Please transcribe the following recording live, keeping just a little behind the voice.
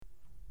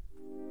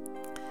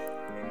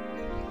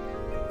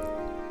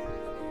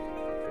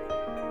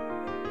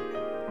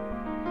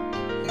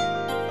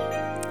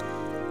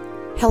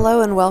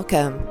Hello and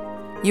welcome.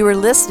 You are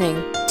listening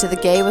to the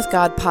Gay with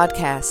God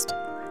podcast,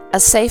 a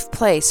safe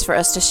place for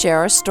us to share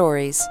our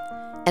stories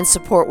and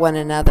support one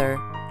another.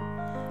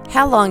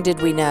 How long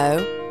did we know?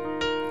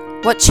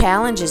 What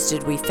challenges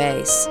did we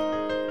face?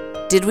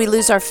 Did we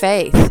lose our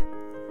faith?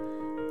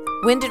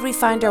 When did we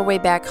find our way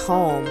back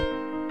home?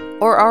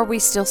 Or are we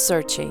still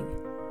searching?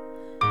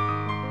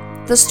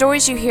 The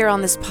stories you hear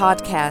on this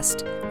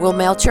podcast will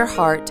melt your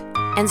heart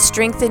and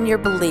strengthen your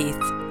belief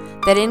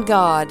that in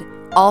God,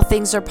 all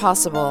things are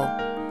possible,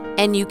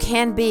 and you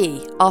can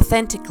be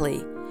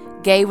authentically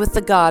gay with the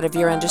God of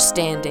your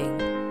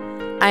understanding.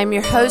 I am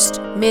your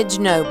host, Midge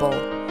Noble,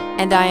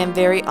 and I am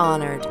very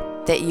honored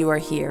that you are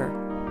here.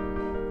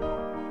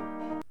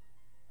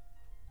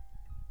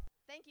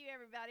 Thank you,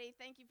 everybody.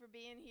 Thank you for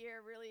being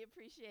here. Really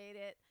appreciate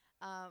it.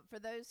 For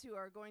those who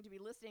are going to be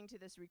listening to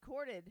this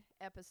recorded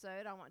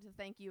episode, I want to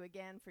thank you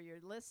again for your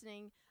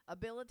listening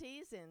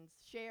abilities and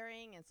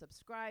sharing and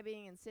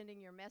subscribing and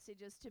sending your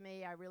messages to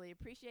me. I really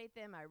appreciate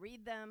them. I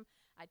read them.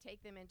 I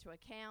take them into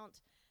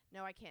account.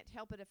 No, I can't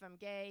help it if I'm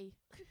gay,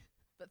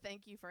 but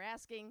thank you for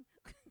asking.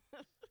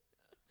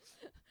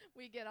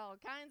 We get all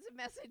kinds of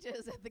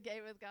messages at the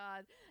Gay with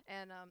God,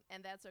 and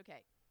that's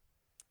okay.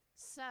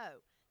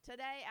 So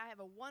today I have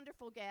a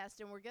wonderful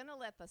guest, and we're going to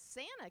let the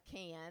Santa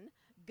can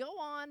go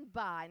on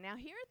by. Now,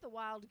 here at the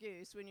Wild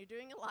Goose, when you're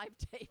doing a live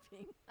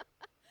taping,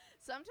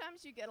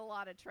 sometimes you get a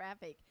lot of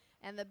traffic.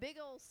 And the big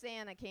old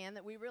Santa can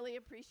that we really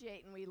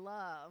appreciate and we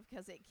love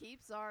because it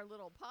keeps our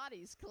little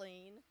potties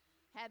clean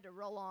had to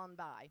roll on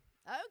by.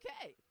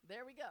 Okay,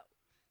 there we go.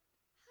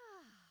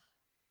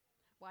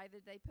 Why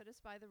did they put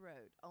us by the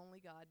road? Only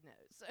God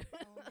knows.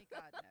 Only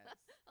God knows.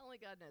 Only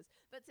God knows.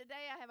 But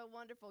today I have a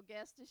wonderful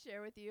guest to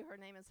share with you. Her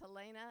name is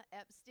Helena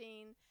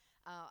Epstein.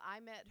 I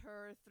met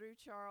her through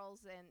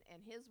Charles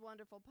and his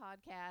wonderful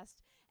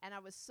podcast, and I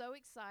was so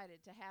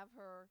excited to have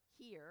her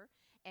here.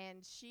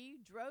 And she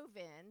drove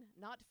in,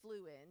 not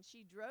flew in,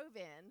 she drove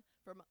in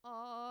from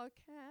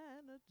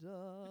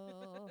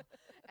Canada.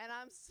 And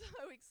I'm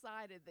so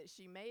excited that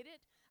she made it.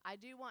 I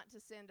do want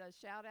to send a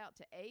shout out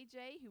to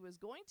AJ, who was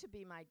going to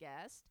be my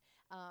guest,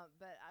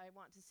 but I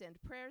want to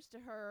send prayers to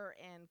her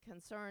and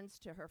concerns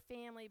to her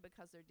family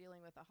because they're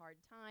dealing with a hard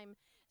time.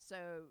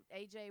 So,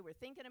 AJ, we're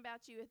thinking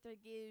about you at the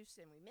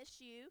Goose, and we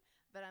miss you,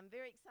 but I'm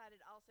very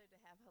excited also to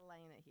have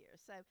Helena here.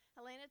 So,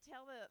 Helena,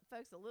 tell the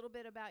folks a little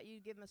bit about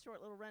you, give them a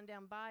short little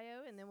rundown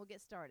bio, and then we'll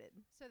get started.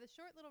 So the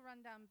short little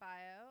rundown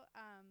bio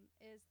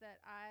is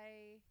that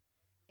I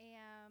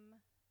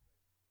am...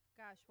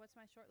 Gosh, what's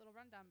my short little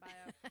rundown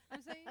bio?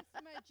 I'm saying it's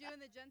my Jew and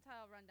the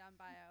Gentile rundown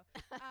bio.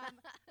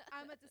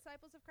 I'm a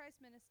Disciples of Christ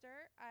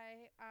minister.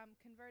 I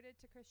converted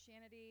to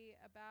Christianity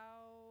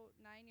about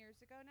 9 years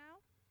ago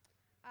now.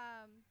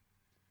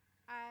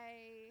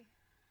 I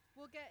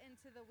will get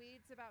into the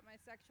weeds about my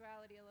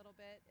sexuality a little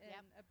bit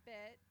in a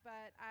bit,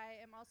 but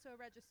I am also a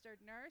registered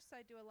nurse.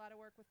 I do a lot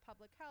of work with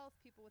public health,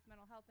 people with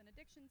mental health and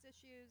addictions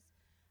issues,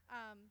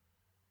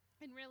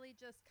 and really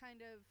just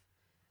kind of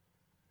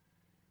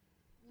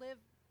live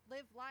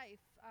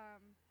life,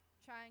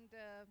 trying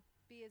to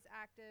be as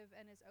active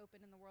and as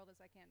open in the world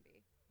as I can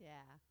be.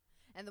 Yeah.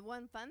 And the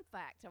one fun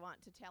fact I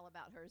want to tell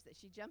about her is that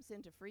she jumps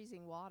into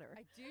freezing water.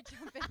 I do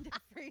jump into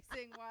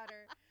freezing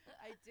water.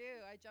 I do.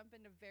 I jump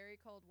into very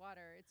cold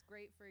water. It's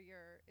great for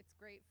your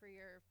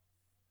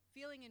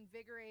feeling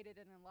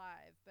invigorated and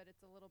alive, but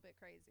it's a little bit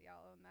crazy.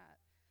 I'll own that.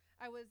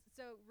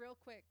 So real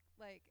quick,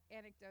 like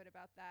anecdote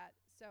about that.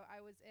 So I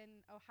was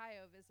in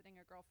Ohio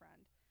visiting a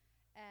girlfriend,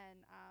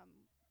 and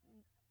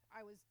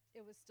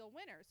it was still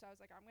winter, so I was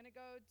like, I'm gonna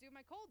go do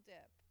my cold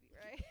dip,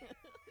 right?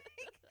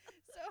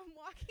 So I'm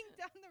walking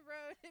down the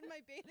road in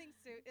my bathing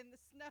suit in the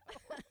snow.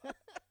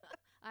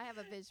 I have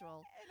a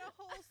visual. And a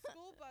whole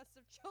school bus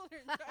of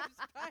children drives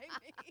by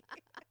me.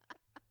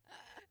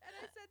 And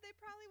I said they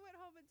probably went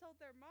home and told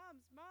their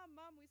moms, Mom,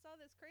 we saw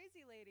this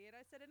crazy lady. And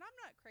I said, and I'm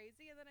not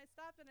crazy. And then I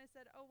stopped and I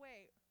said, oh,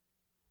 wait,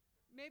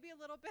 maybe a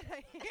little bit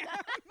I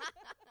am.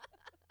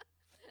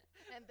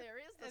 And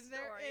there is the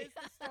story. There is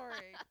the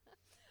story.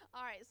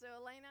 All right, so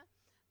Helena,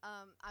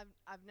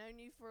 I've known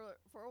you for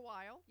a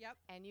while. Yep.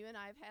 And you and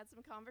I have had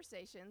some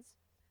conversations,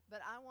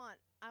 but I want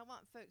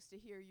folks to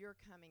hear your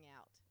coming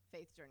out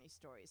faith journey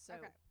story. So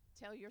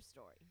Tell your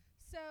story.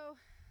 So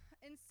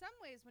in some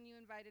ways, when you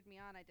invited me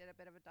on, I did a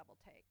bit of a double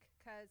take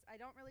because I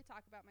don't really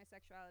talk about my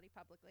sexuality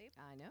publicly.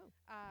 I know.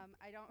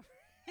 I don't.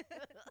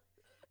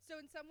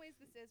 So in some ways,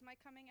 this is my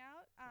coming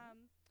out.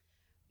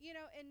 You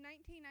know, in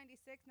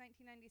 1996,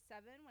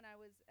 1997, when I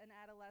was an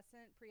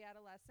adolescent,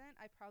 pre-adolescent,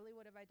 I probably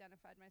would have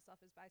identified myself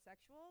as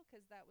bisexual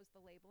because that was the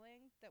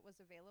labeling that was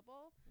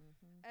available.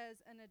 Mm-hmm. As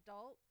an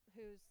adult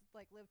who's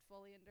like lived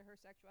fully into her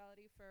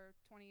sexuality for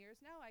 20 years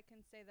now, I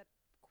can say that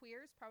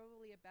queer is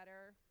probably a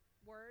better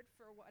word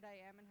for what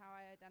I am and how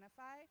I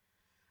identify.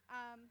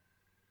 I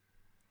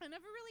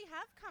never really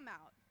have come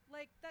out.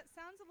 Like, that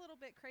sounds a little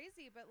bit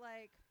crazy, but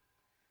like,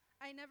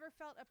 I never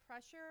felt a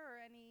pressure or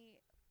any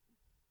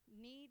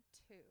need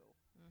to.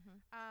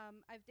 Mm-hmm.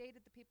 I've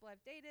dated the people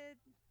I've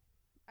dated.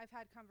 I've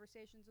had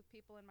conversations with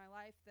people in my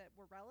life that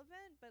were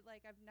relevant, but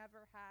like I've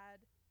never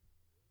had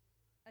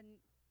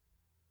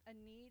a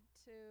need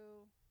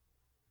to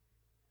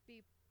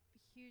be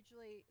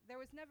hugely, there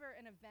was never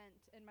an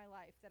event in my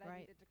life that I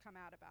needed to come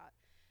out about.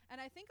 And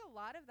I think a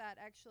lot of that,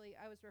 actually,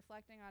 I was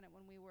reflecting on it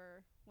when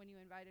you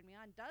invited me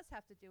on, does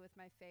have to do with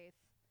my faith,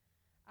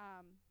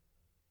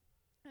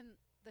 and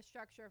the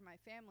structure of my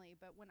family.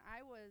 But when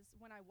I was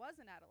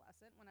an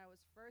adolescent, when I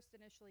was first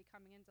initially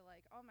coming into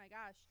like, oh my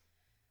gosh,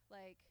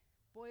 like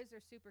boys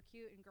are super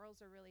cute and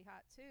girls are really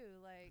hot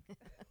too, like,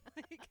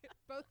 like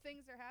both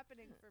things are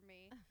happening for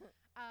me.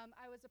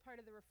 I was a part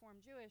of the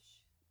Reformed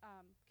Jewish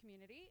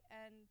community,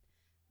 and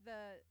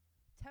the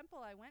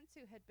temple I went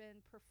to had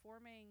been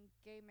performing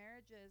gay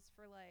marriages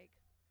for like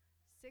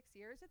 6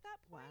 years at that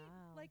point.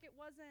 Wow. Like it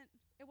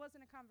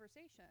wasn't a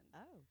conversation.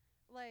 Oh.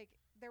 Like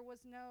there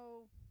was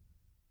no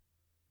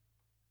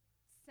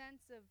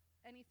sense of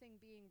anything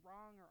being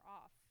wrong or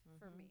off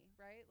for me,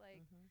 right?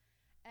 Like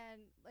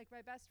and like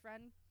my best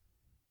friend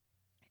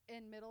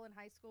in middle and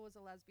high school was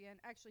a lesbian.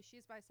 Actually,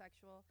 she's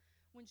bisexual.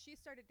 When she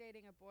started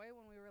dating a boy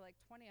when we were like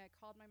 20, I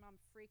called my mom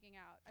freaking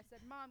out. I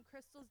said, "Mom,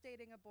 Crystal's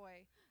dating a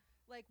boy.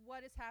 Like,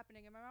 what is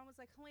happening?" And my mom was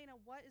like, "Helena,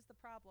 what is the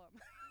problem?"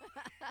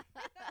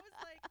 And I was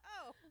like,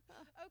 "Oh,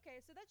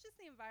 okay." So that's just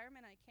the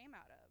environment I came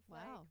out of.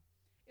 Wow. Like,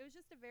 it was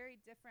just a very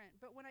different.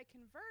 But when I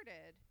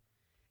converted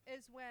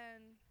is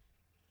when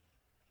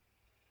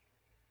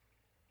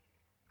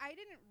I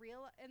didn't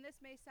realize, and this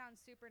may sound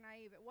super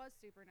naive. It was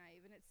super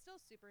naive, and it's still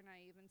super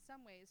naive in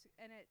some ways.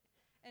 And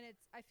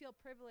it's I feel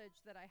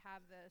privileged that I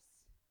have this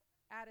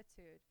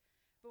attitude.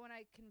 But when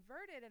I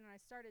converted and I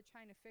started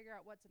trying to figure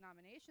out what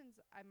denominations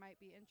I might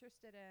be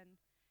interested in,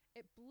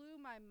 it blew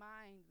my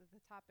mind that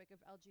the topic of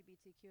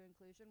LGBTQ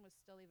inclusion was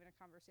still even a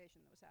conversation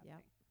that was happening.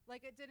 Yep.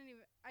 Like I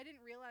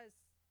didn't realize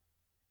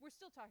we're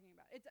still talking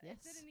about it.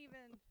 Yes. It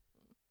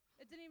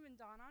didn't even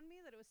dawn on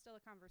me that it was still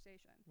a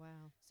conversation.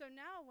 Wow. So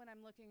now when I'm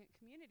looking at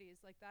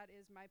communities, like that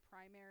is my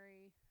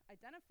primary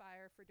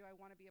identifier for, do I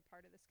want to be a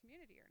part of this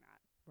community or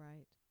not?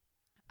 Right.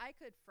 I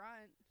could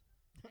front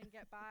and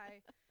get by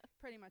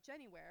pretty much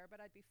anywhere,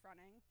 but I'd be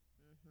fronting,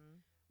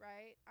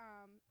 right?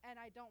 And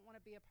I don't want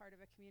to be a part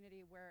of a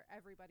community where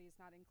everybody's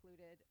not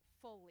included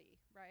fully,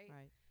 right?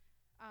 Right.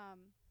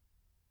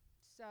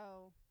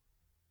 So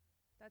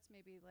that's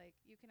maybe like,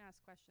 you can ask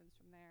questions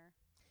from there.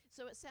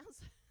 So it sounds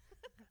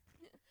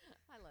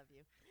I love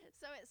you.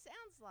 So it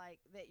sounds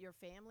like that your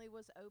family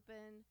was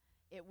open.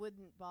 It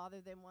wouldn't bother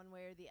them one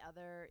way or the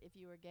other if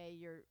you were gay.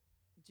 Your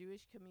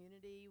Jewish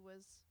community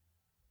was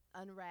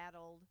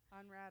unrattled.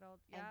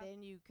 Yeah. And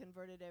then you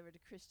converted over to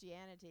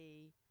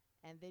Christianity,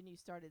 and then you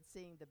started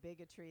seeing the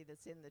bigotry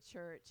that's in the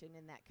church and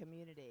in that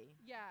community.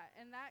 Yeah,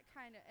 and that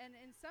kind of, and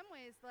in some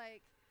ways,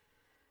 like,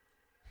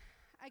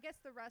 I guess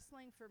the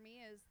wrestling for me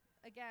is,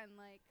 again,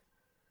 like,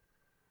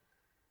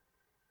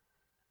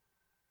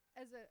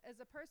 as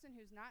a person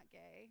who's not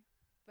gay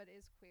but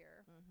is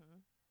queer,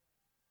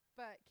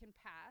 but can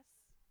pass,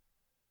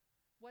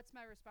 what's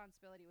my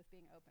responsibility with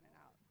being open and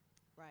out?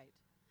 Right.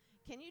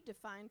 Can you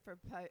define for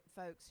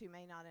folks who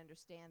may not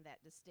understand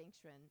that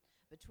distinction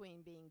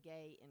between being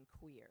gay and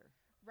queer?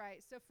 Right.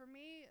 So for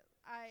me,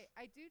 I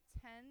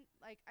tend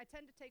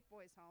to take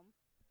boys home.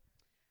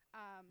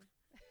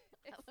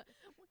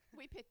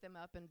 We pick them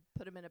up and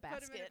put them in a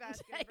basket. Put them in a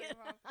basket and bring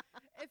them home.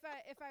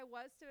 If I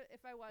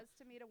was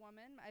to meet a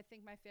woman, I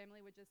think my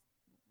family would just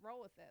roll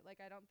with it.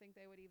 Like, I don't think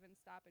they would even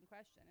stop and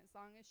question. As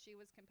long as she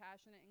was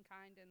compassionate and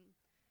kind and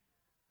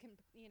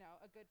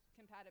a good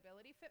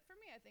compatibility fit for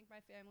me, I think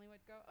my family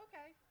would go,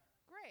 okay,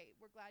 great,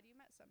 we're glad you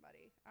met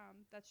somebody.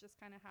 That's just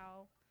kind of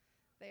how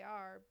they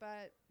are.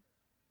 But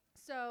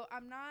so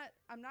I'm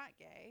not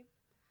gay,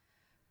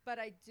 but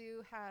I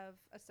do have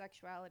a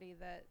sexuality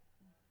that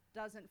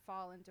doesn't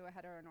fall into a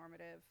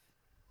heteronormative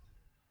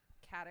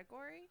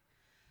category.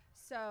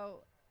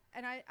 So,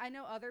 and I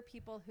know other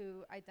people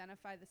who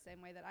identify the same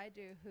way that I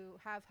do, who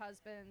have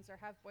husbands or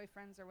have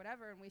boyfriends or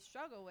whatever, and we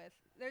struggle with,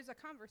 there's a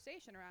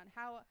conversation around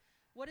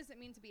what does it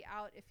mean to be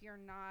out if you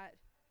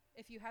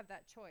have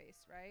that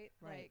choice, right?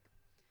 Right.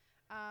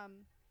 Like,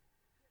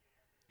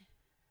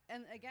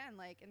 and again,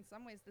 like, in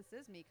some ways this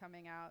is me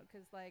coming out,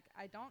 because like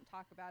I don't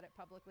talk about it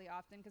publicly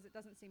often because it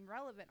doesn't seem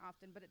relevant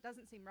often, but it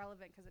doesn't seem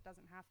relevant because it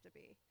doesn't have to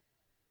be.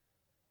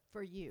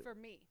 For you. For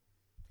me.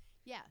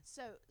 Yeah.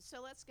 So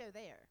let's go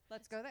there.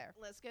 Let's go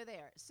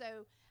there.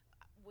 So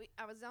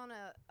I was on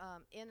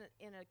in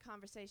a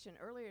conversation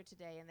earlier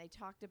today, and they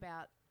talked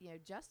about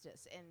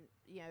justice and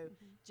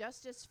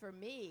justice for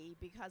me,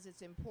 because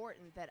it's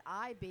important that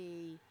I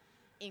be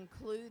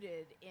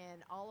included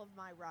in all of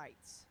my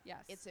rights.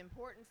 Yes. It's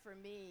important for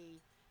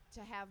me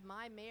to have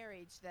my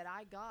marriage that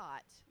I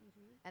got,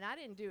 and I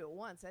didn't do it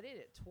once, I did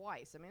it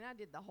twice. I mean, I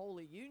did the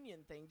Holy Union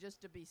thing just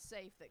to be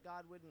safe that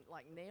God wouldn't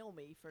like nail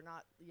me for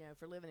not,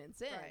 for living in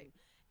sin. Right.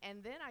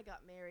 And then I got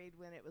married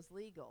when it was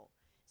legal.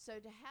 So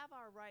to have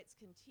our rights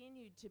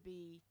continued to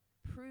be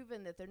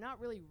proven that they're not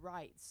really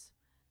rights,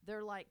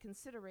 they're like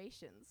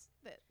considerations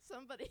that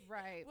somebody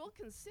Right. will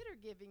consider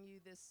giving you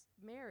this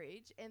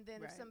marriage, and then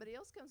if Right. somebody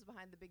else comes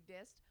behind the big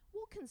desk,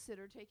 we'll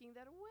consider taking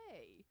that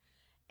away.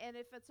 And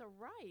if it's a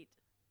right,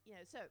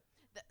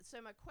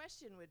 so my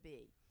question would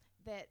be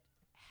that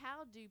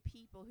how do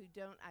people who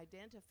don't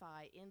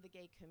identify in the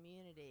gay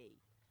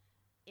community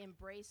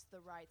embrace the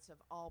rights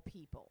of all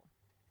people?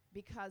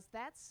 Because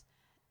that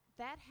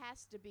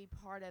has to be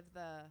part of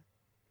the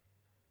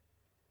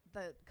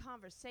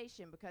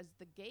conversation, because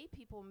the gay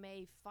people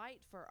may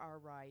fight for our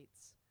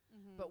rights,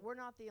 Mm-hmm. but we're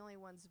not the only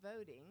ones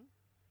voting,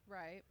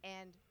 Right.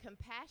 and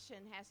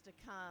compassion has to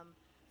come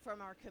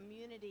from our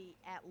community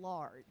at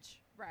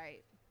large.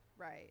 Right.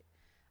 Right.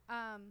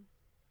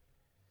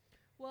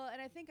 Well,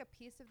 and I think a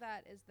piece of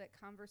that is that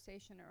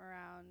conversation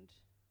around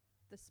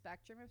the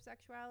spectrum of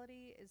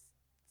sexuality is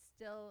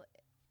still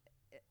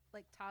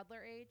like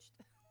toddler aged.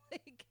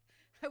 Like,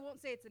 I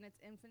won't say it's in its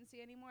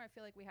infancy anymore. I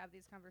feel like we have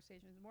these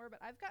conversations more, but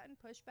I've gotten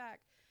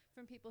pushback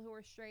from people who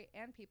are straight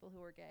and people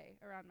who are gay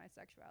around my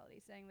sexuality,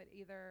 saying that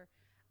either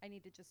I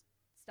need to just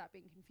stop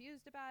being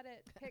confused about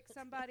it, pick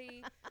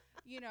somebody.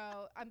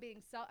 I've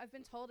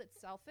been told it's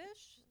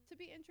selfish to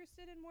be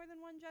interested in more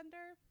than one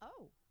gender.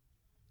 Oh,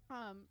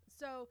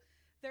 So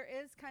there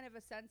is kind of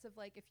a sense of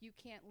like, if you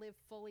can't live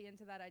fully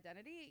into that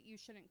identity, you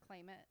shouldn't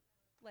claim it.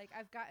 Like,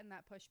 I've gotten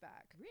that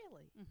pushback.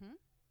 really? Mm-hmm.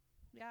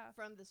 Yeah.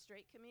 From the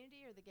straight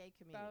community or the gay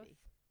community?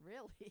 Both.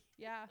 Really?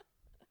 Yeah.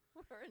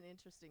 We're an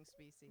interesting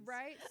species.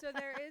 Right. So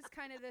there is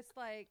kind of this,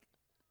 like,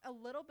 a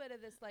little bit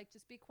of this, like,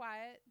 just be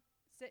quiet,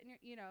 sit in your,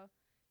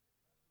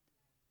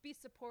 be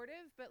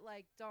supportive, but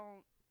like,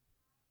 don't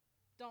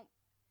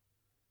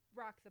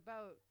rock the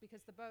boat,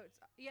 because the boat's,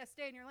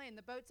 stay in your lane.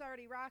 The boat's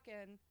already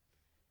rocking.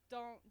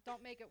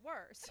 Don't make it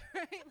worse,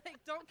 right?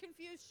 Like, don't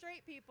confuse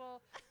straight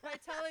people by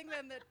telling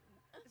them that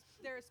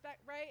they're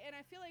right? And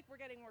I feel like we're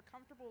getting more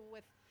comfortable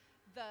with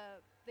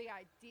the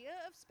idea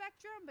of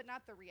spectrum, but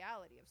not the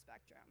reality of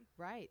spectrum.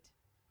 Right.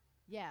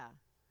 Yeah.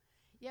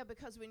 Yeah,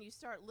 because when you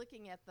start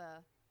looking at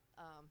the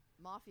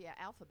mafia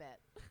alphabet.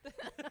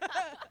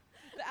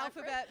 The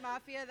alphabet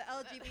mafia, the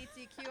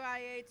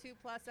LGBTQIA2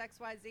 plus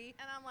XYZ.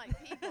 And I'm like,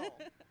 people,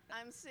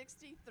 I'm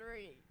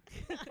 63.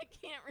 I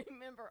can't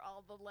remember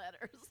all the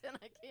letters, and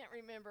I can't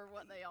remember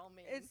what they all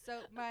mean. It's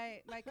so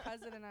my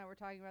cousin and I were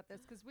talking about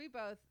this, because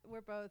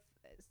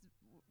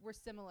we're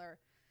similar,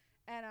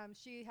 and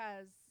she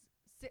has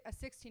a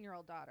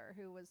 16-year-old daughter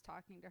who was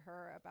talking to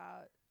her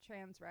about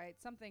trans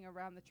rights, something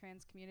around the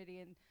trans community,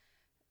 and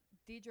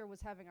Deidre was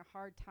having a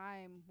hard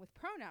time with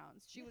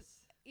pronouns. She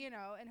was,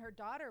 and her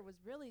daughter was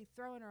really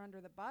throwing her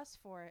under the bus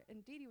for it.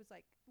 And Dee Dee was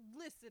like,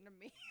 listen to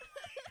me.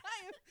 I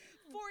am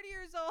 40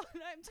 years old and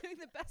I'm doing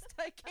the best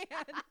I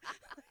can.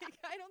 Like,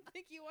 I don't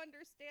think you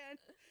understand,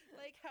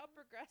 like, how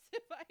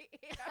progressive I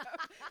am.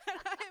 And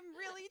I am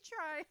really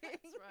trying.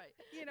 That's right.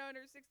 And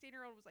her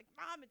 16-year-old was like,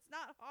 Mom, it's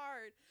not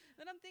hard.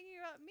 Then I'm thinking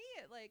about me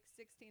at like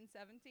 16,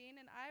 17,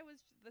 and I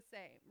was the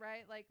same,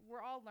 right? Like,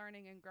 we're all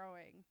learning and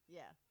growing.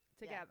 Yeah.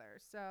 Together.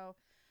 So,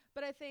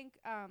 but I think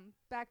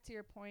back to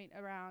your point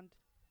around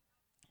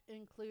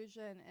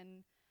inclusion,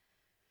 and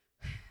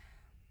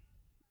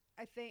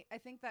I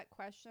think that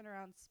question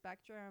around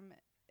spectrum,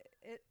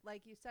 it,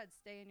 like you said,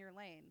 stay in your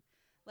lane.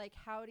 Like,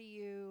 how do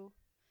you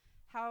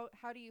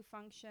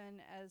function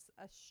as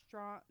a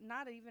strong,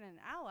 not even an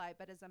ally,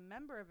 but as a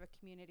member of a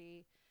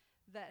community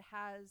that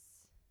has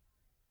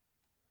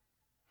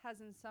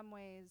in some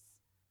ways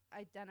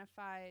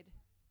identified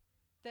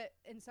that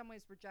in some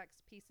ways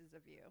rejects pieces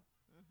of you.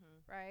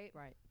 Mm-hmm. Right.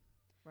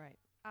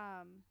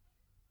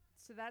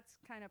 So that's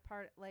kind of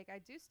part, like, I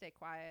do stay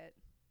quiet.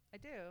 I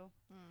do.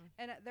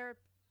 And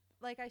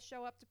I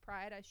show up to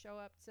Pride. I show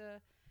up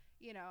to,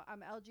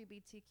 I'm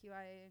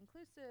LGBTQIA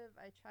inclusive.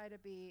 I try to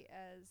be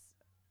as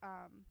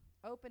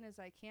open as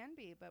I can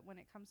be. But when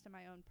it comes to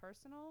my own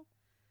personal,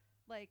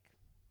 like,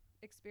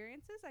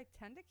 experiences, I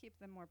tend to keep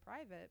them more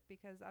private,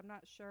 because I'm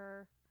not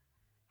sure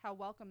how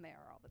welcome they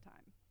are all the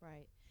time.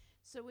 Right.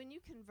 So when you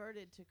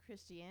converted to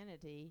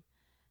Christianity,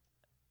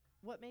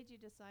 what made you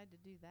decide to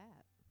do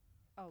that?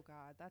 Oh,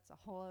 God, that's a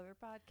whole other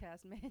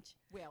podcast, Midge.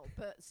 Well,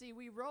 but see,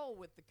 we roll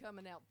with the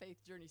coming out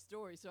faith journey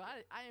story, so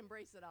I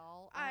embrace it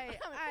all.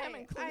 I'm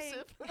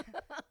inclusive.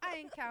 I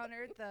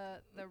encountered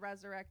the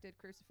resurrected,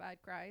 crucified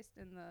Christ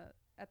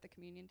at the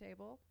communion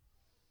table.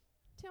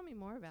 Tell me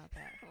more about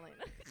that,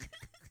 Helena.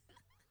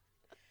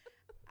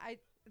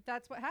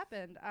 That's what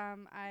happened.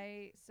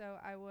 I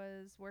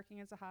was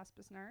working as a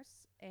hospice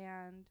nurse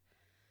and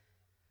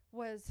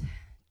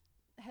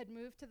had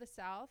moved to the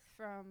South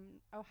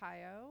from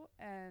Ohio,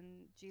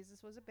 and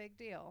Jesus was a big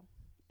deal.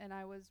 And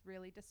I was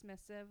really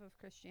dismissive of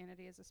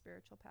Christianity as a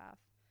spiritual path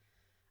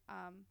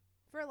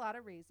for a lot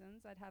of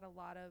reasons. I'd had a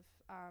lot of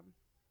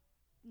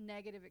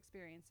negative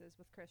experiences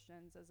with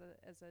Christians as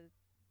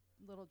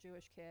a little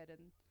Jewish kid,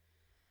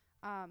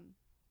 and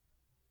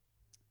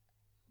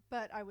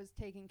but I was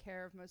taking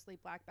care of mostly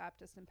Black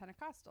Baptist and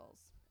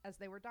Pentecostals as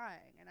they were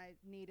dying, and I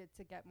needed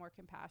to get more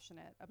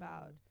compassionate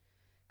about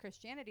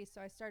Christianity.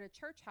 So I started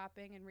church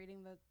hopping and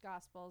reading the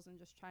Gospels and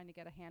just trying to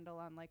get a handle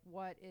on, like,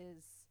 what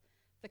is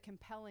the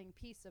compelling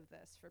piece of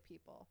this for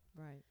people.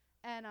 Right.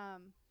 And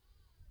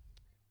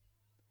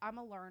I'm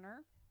a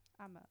learner.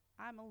 I'm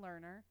a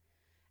learner.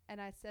 And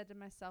I said to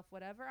myself,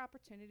 whatever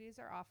opportunities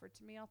are offered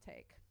to me, I'll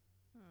take.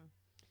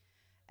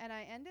 And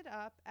I ended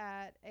up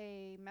at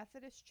a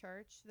Methodist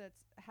church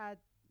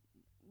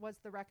was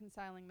the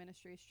Reconciling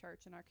Ministries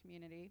church in our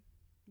community.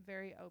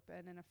 Very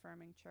open and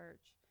affirming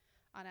church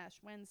on Ash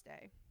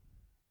Wednesday.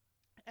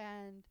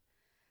 And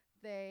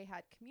they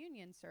had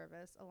communion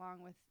service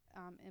along with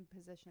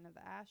imposition of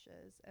the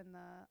ashes. And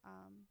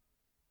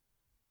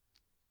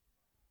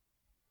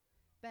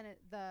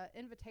the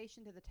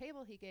invitation to the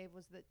table he gave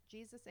was that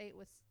Jesus ate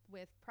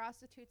with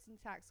prostitutes and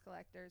tax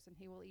collectors, and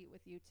he will eat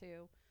with you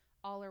too.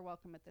 All are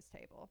welcome at this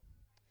table.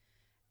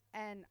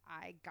 And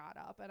I got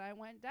up and I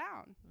went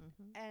down.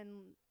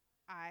 And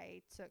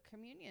I took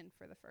communion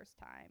for the first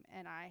time.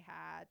 And I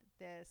had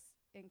this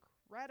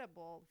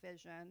incredible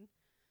vision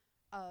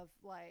of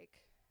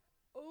like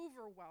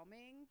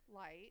overwhelming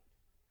light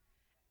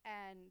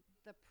and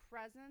the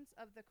presence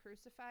of the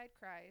crucified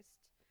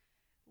Christ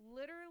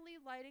literally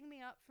lighting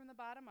me up from the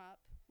bottom up.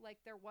 Like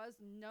there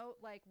was no,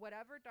 like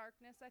whatever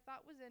darkness I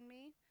thought was in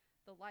me,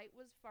 the light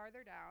was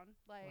farther down.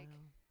 Like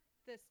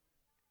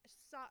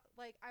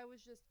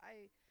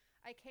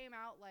I came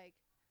out like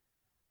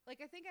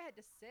I think I had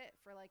to sit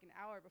for like an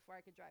hour before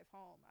I could drive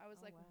home. I was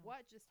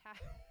what just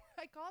happened?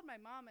 I called my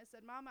mom. I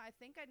said, Mama, I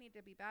think I need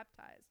to be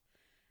baptized.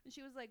 And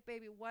she was like,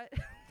 baby, what?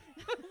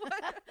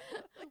 What?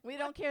 We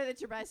don't care that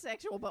you're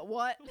bisexual, but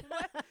what?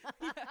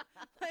 Yeah.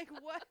 Like,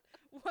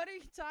 what are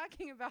you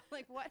talking about?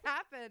 Like, what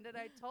happened? And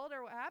I told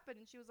her what happened.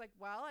 And she was like,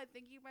 well, I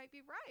think you might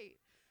be right.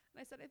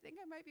 And I said, I think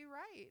I might be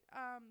right.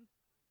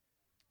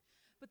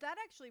 But that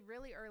actually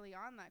really early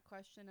on, that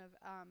question of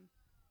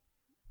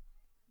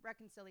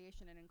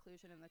reconciliation and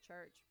inclusion in the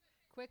church,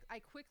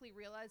 I quickly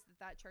realized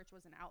that church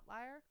was an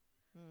outlier.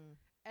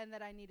 And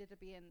that I needed to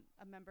be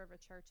a member of a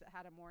church that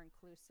had a more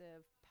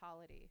inclusive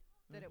polity,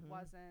 that it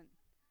wasn't,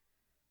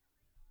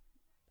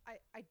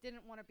 I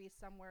didn't want to be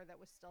somewhere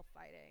that was still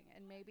fighting.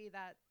 And maybe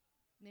that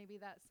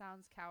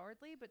sounds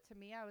cowardly, but to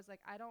me, I was like,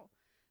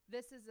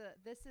 this is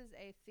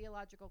a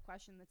theological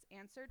question that's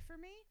answered for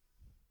me.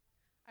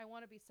 I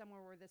want to be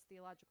somewhere where this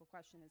theological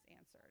question is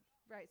answered.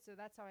 Right. So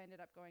that's how I ended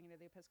up going into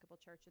the Episcopal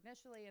Church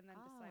initially, and then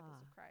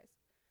Disciples of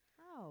Christ.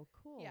 Oh,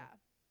 cool. Yeah.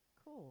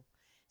 Cool.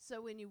 So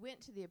when you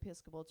went to the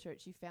Episcopal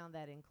Church, you found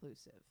that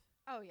inclusive?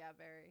 Oh, yeah,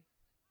 very,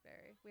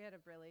 very. We had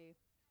a really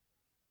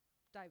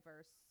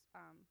diverse,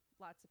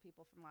 lots of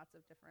people from lots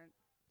of different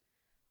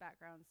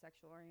backgrounds,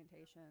 sexual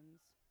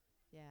orientations.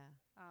 Yeah.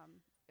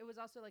 It was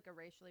also like a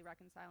racially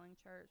reconciling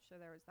church, so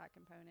there was that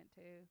component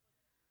too.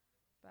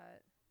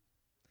 But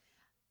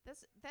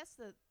that's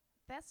the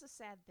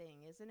sad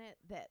thing, isn't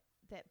it?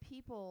 That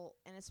people,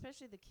 and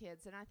especially the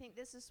kids, and I think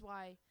this is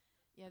why,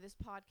 this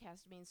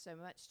podcast means so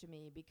much to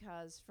me,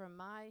 because from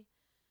my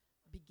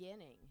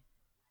beginning,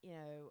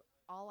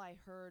 all I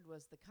heard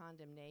was the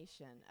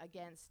condemnation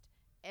against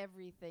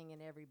everything and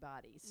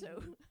everybody.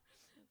 So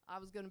I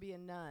was going to be a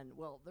nun.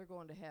 Well, they're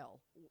going to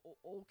hell.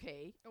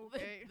 Okay.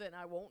 Then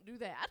I won't do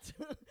that.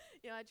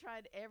 I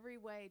tried every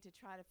way to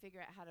try to figure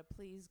out how to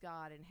please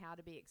God and how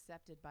to be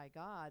accepted by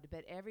God.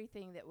 But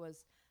everything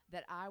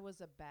that I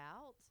was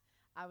about,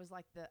 I was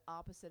like the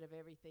opposite of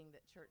everything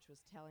that church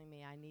was telling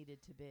me I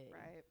needed to be.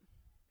 Right.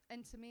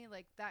 And to me,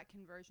 like, that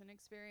conversion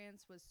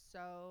experience was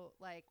so,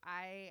 like,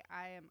 I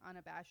am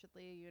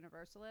unabashedly a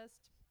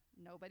universalist.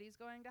 Nobody's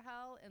going to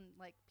hell. And,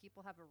 like,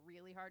 people have a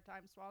really hard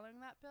time swallowing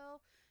that pill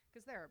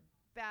because there are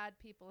bad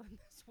people in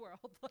this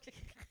world.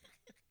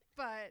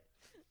 But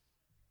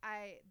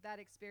that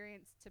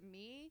experience to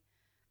me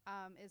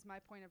is my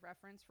point of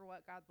reference for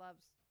what God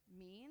loves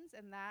means.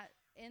 And that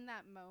in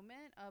that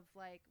moment of,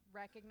 like,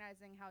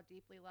 recognizing how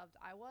deeply loved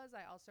I was,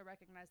 I also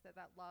recognized that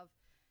love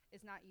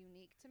is not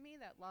unique to me.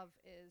 That love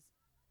is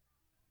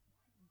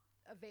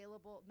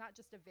available, not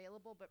just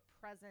available, but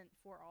present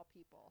for all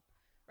people,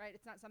 right?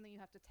 It's not something you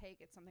have to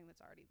take. It's something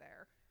that's already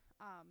there.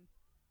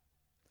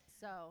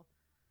 So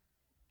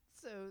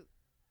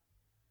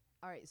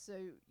all right, so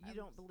you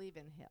don't believe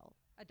in hell?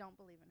 I don't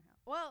believe in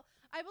hell. Well,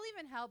 I believe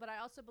in hell, but I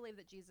also believe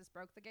that Jesus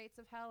broke the gates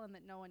of hell and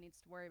that no one needs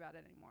to worry about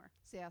it anymore.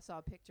 See, I saw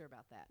a picture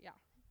about that. Yeah.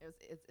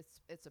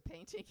 It's a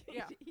painting.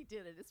 Yeah. He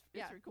did it. It's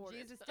recorded.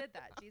 Jesus did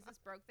that. Jesus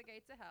broke the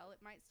gates of hell. It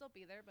might still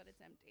be there, but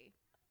it's empty.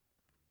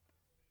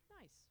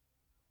 Nice.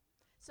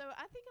 So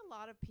I think a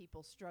lot of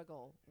people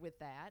struggle with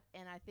that,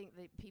 and I think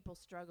that people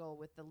struggle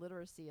with the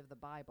literacy of the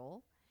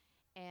Bible.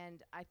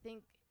 And I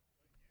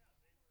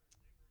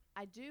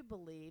do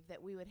believe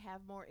that we would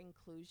have more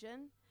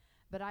inclusion,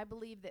 but I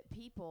believe that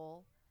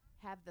people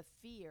have the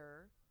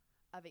fear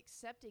of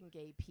accepting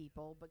gay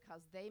people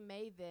because they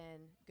may then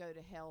go to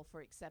hell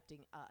for accepting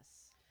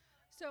us.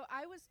 So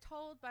I was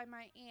told by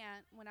my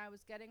aunt when I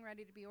was getting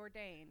ready to be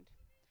ordained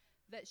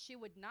that she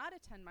would not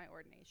attend my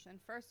ordination,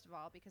 first of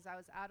all, because I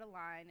was out of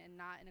line and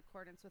not in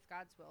accordance with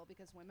God's will,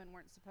 because women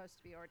weren't supposed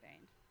to be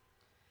ordained.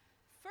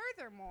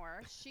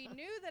 Furthermore, she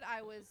knew that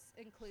I was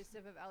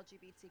inclusive of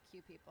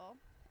LGBTQ people,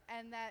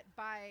 and that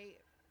by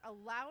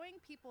allowing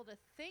people to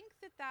think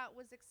that that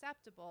was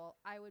acceptable,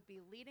 I would be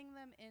leading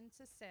them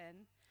into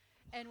sin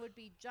and would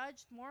be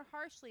judged more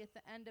harshly at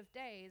the end of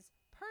days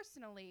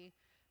personally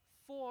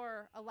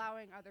for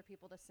allowing other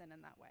people to sin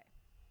in that way.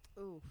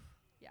 Oof.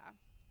 Yeah.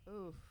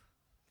 Oof.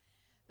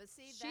 But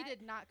see, She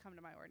did not come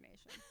to my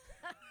ordination.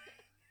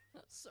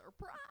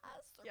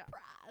 Surprise. Yeah.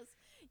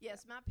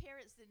 Yes, my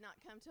parents did not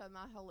come to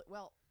my holy,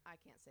 well, I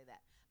can't say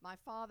that. My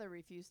father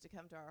refused to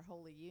come to our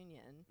holy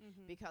union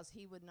because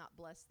he would not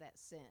bless that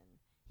sin.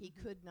 He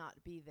could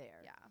not be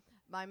there. Yeah.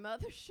 My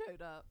mother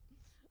showed up,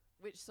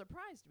 which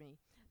surprised me.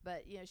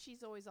 But,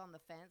 she's always on the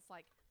fence,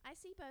 like, I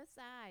see both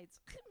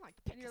sides. I'm like,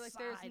 pick And you're a like,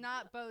 side. there's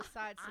not both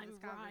sides to I'm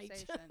this right.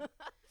 conversation.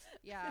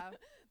 Yeah.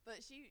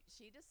 But she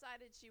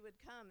decided she would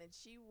come, and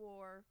she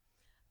wore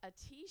a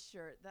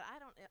T-shirt that I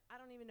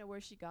don't even know where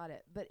she got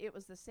it, but it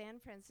was the San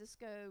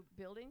Francisco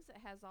buildings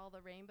that has all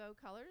the rainbow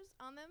colors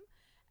on them,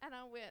 and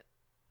I went,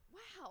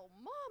 wow,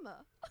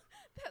 Mama,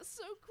 that's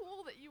so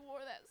cool that you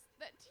wore that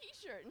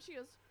T-shirt. And she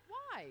goes,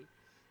 why?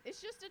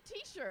 It's just a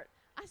T-shirt.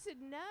 I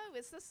said, no,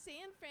 it's the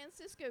San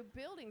Francisco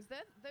buildings.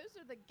 Those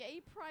are the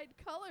gay pride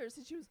colors.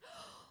 And she was,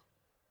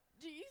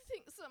 do you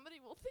think somebody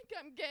will think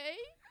I'm gay?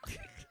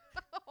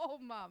 Oh,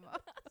 Mama. I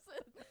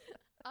said,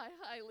 I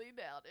highly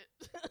doubt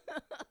it.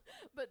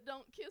 But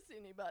don't kiss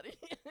anybody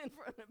in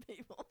front of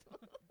people.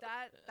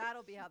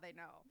 That'll be how they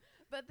know.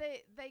 But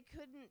they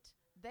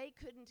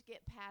couldn't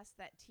get past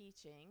that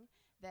teaching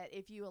that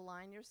if you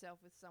align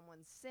yourself with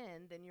someone's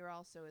sin, then you're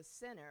also a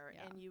sinner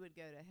and you would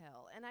go to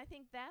hell. And I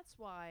think that's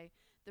why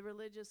the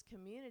religious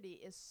community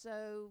is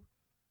so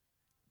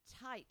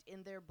tight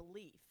in their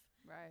belief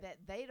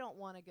that they don't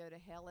want to go to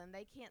hell and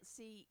they can't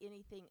see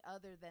anything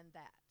other than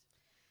that.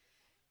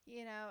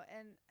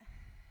 And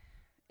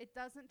it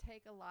doesn't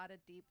take a lot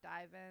of deep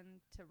dive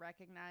in to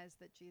recognize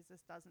that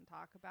Jesus doesn't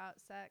talk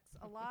about sex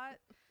a lot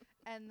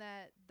and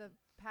that the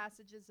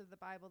passages of the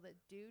Bible that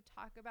do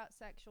talk about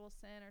sexual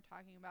sin are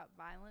talking about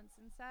violence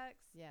in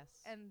sex.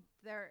 Yes. And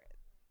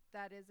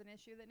that is an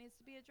issue that needs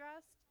to be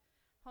addressed.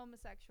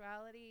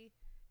 Homosexuality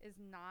is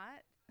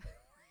not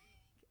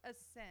a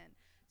sin.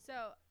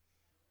 So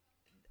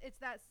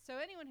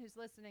anyone who's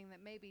listening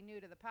that may be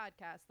new to the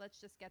podcast, let's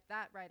just get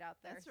that right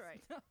out there. That's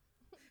right.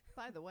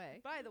 By the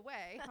way,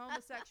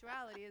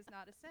 homosexuality is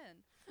not a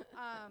sin.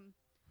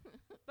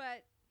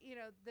 But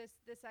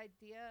this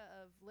idea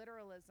of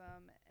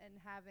literalism and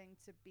having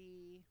to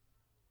be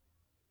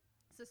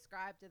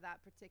subscribed to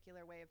that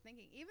particular way of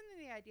thinking, even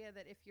the idea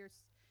that if you're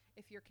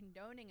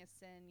condoning a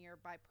sin, you're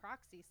by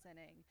proxy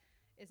sinning,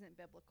 isn't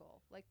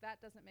biblical. Like,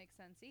 that doesn't make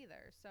sense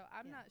either. So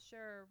I'm not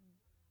sure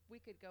we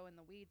could go in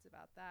the weeds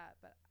about that,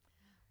 but.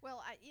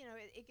 Well,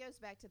 it goes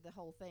back to the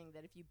whole thing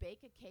that if you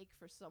bake a cake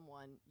for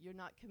someone, you're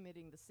not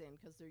committing the sin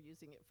because they're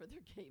using it for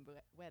their gay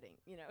wedding.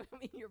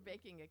 You're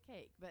baking a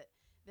cake. But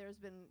there's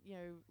been,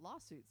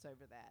 lawsuits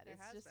over that.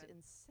 It's just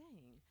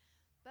insane.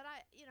 But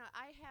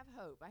I have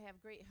hope. I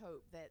have great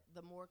hope that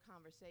the more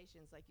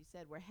conversations, like you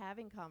said, we're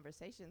having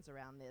conversations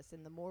around this,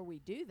 and the more we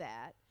do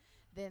that,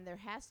 then there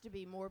has to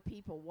be more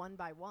people one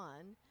by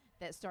one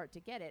that start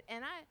to get it.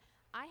 And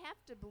I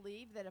have to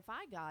believe that if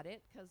I got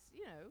it, because,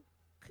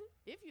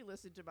 if you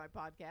listen to my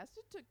podcast,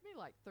 it took me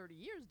like 30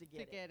 years to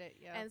get it.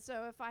 Yeah. And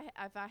so if I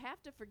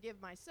have to forgive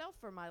myself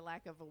for my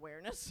lack of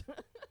awareness,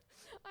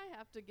 I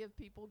have to give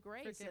people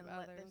grace and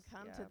let them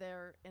come to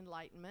their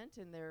enlightenment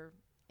and their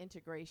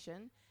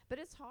integration. But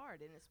it's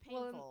hard and it's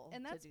painful. Well,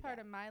 and that's part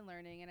of my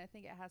learning, and I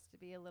think it has to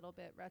be a little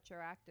bit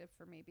retroactive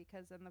for me,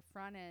 because in the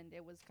front end,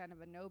 it was kind of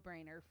a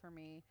no-brainer for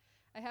me.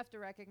 I have to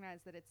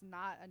recognize that it's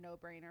not a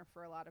no-brainer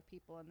for a lot of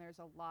people, and there's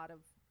a lot of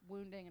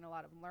wounding and a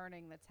lot of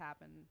learning that's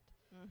happened.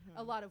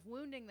 A lot of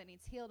wounding that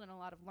needs healed and a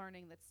lot of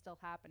learning that's still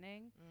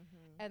happening,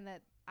 and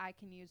that I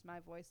can use my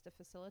voice to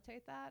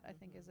facilitate that, I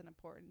think is an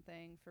important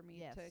thing for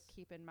me to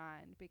keep in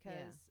mind,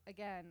 because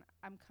again,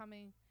 I'm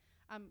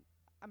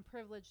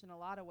privileged in a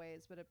lot of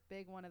ways, but a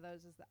big one of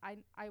those is that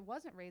I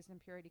wasn't raised in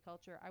purity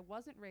culture. I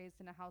wasn't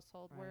raised in a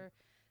household where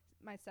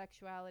my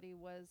sexuality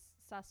was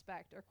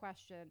suspect or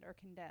questioned or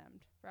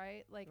condemned,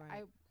 right? Like,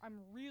 I'm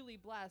really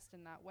blessed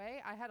in that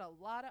way. I had a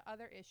lot of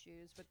other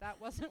issues, but that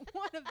wasn't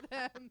one of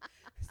them.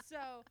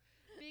 So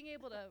being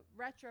able to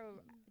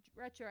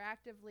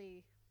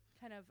retroactively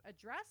kind of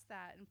address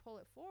that and pull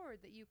it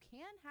forward, that you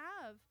can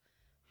have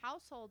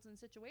households and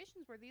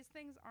situations where these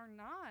things are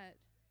not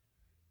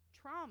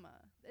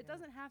trauma. It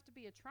doesn't have to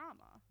be a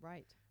trauma.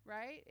 Right?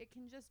 It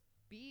can just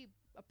be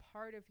a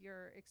part of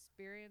your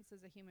experience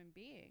as a human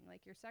being.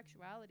 Like, your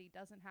sexuality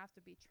doesn't have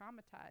to be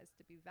traumatized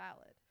to be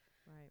valid.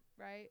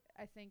 Right?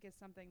 I think is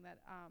something that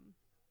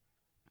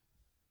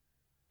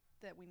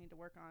that we need to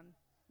work on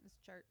as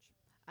church.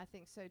 I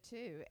think so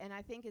too. And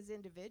I think as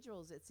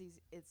individuals, it's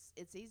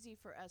easy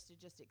for us to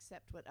just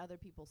accept what other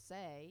people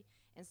say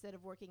instead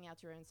of working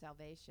out your own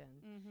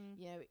salvation.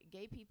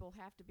 Gay people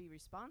have to be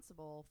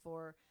responsible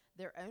for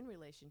their own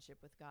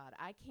relationship with God.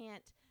 I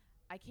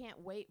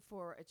can't wait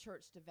for a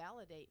church to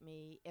validate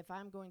me if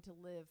I'm going to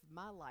live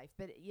my life.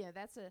 But,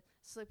 that's a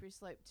slippery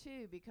slope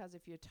too, because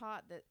if you're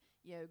taught that,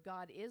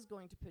 God is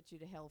going to put you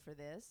to hell for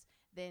this,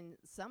 then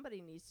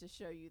somebody needs to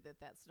show you that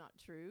that's not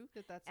true.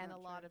 That's And not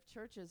a lot true. of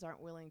churches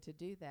aren't willing to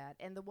do that.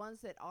 And the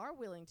ones that are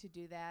willing to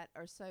do that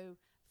are so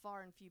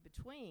far and few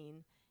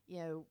between. You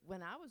know,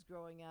 when I was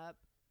growing up,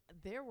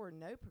 there were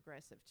no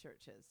progressive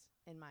churches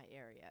in my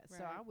area.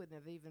 So Right. I wouldn't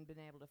have even been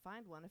able to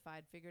find one if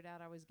I'd figured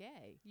out I was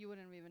gay. You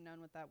wouldn't have even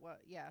known what that was.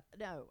 Yeah.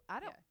 No, I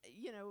don't.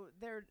 You know,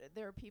 there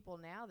are people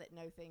now that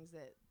know things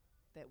that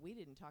we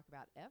didn't talk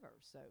about ever.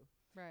 So,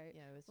 Right.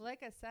 you know, it's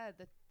Like I said,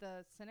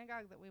 the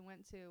synagogue that we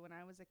went to when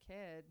I was a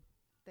kid,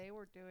 they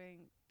were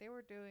doing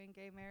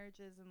gay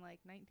marriages in like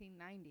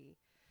 1990.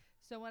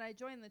 So when I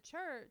joined the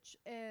church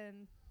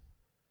in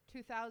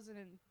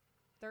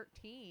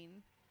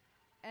 2013,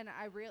 and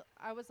I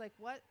was like,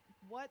 what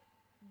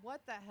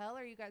the hell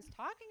are you guys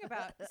talking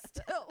about?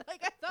 Still,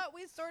 like, I thought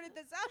we sorted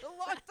this out a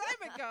long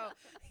time ago,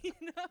 you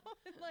know,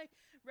 and like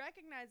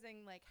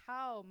recognizing like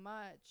how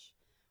much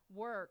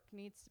work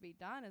needs to be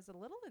done is a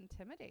little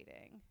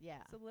intimidating.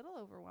 yeah. It's a little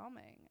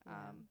overwhelming.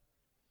 Yeah.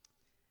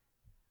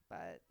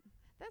 But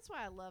That's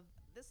why I love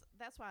this.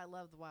 That's why I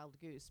love the Wild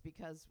Goose,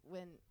 because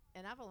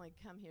and I've only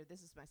come here,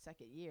 this is my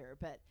second year,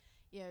 but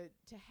you know,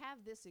 to have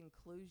this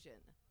inclusion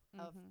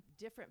of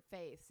different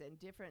faiths and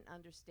different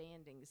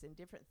understandings and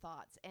different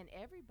thoughts, and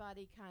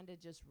everybody kind of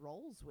just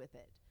rolls with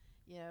it.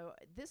 You know,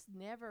 this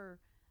never,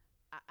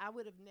 I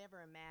would have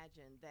never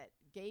imagined that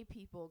gay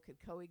people could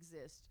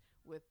coexist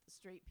with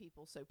straight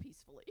people so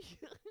peacefully.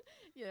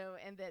 You know,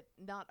 and that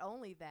not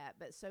only that,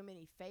 but so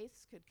many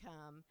faiths could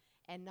come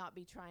and not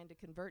be trying to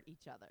convert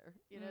each other.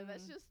 You know,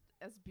 that's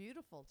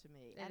beautiful to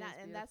me. It is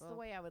And that's the beautiful.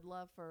 way I would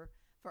love for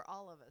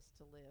all of us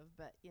to live.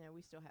 But, you know,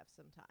 we still have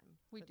some time.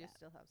 we for do that.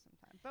 still have some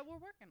time. But we're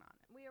working on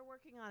it. We are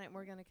working on it, and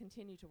we're going to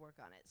continue to work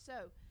on it.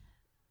 So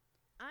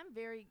I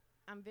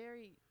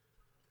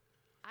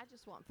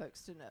just want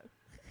folks to know.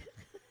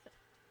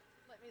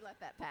 Let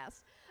that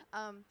pass.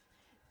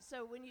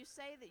 So when you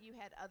say that you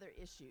had other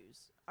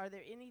issues, are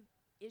there any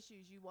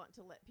issues you want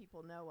to let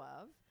people know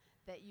of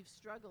that you've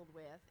struggled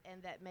with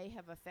and that may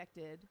have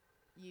affected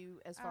you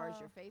as far as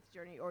your faith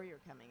journey or your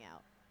coming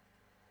out?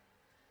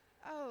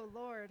 Oh,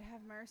 Lord,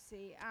 have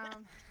mercy.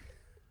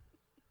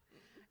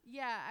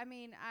 Yeah, I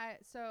mean,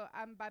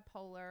 I'm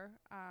bipolar.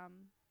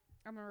 I'm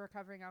a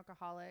recovering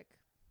alcoholic.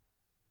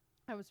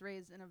 I was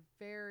raised in a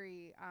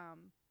very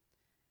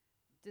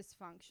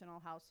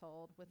dysfunctional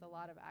household with a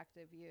lot of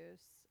active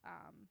use,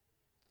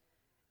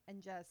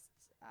 and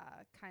just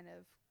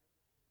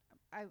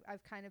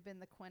I've kind of been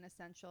the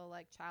quintessential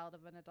like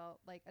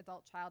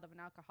adult child of an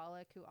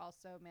alcoholic who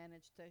also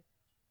managed to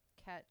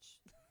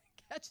catch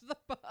the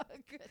bug.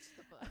 Catch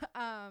the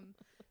bug.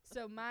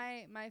 So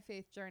my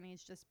faith journey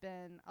has just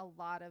been a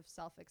lot of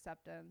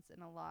self-acceptance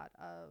and a lot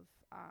of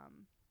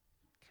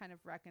kind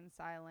of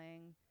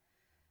reconciling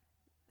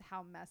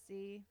how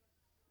messy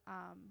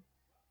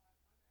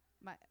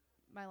my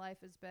life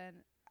has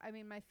been. I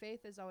mean, my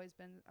faith has always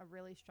been a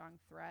really strong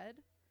thread,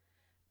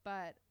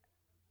 but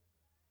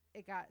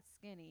it got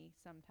skinny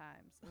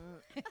sometimes.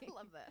 I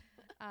love that.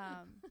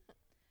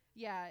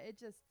 Yeah, it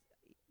just,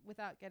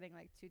 without getting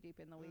like too deep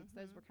in the weeds,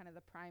 those were kind of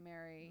the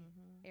primary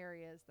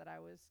areas that I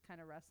was kind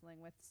of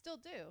wrestling with. Still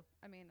do.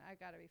 I mean, I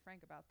got to be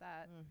frank about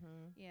that.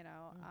 You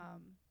know,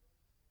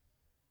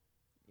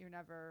 you're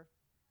never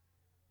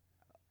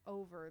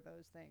over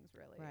those things,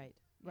 really. Right.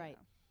 you Right.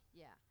 know.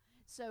 Yeah.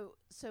 So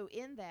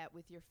in that,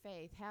 with your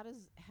faith, how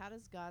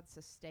does God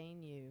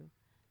sustain you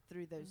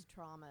through those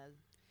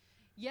traumas?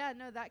 Yeah,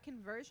 no, that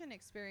conversion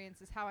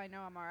experience is how I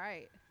know I'm all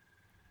right.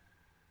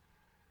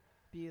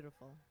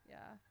 Beautiful.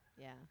 Yeah.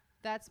 Yeah.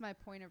 That's my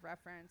point of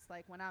reference.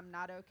 Like, when I'm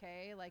not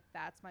okay, like,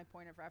 that's my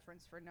point of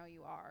reference for no,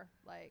 you are.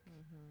 Like,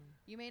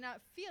 you may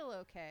not feel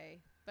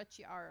okay, but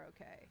you are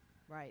okay.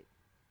 Right.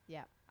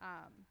 Yeah.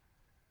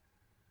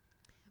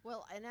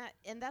 Well,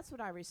 and that's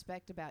what I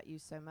respect about you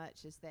so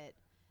much, is that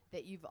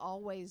you've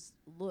always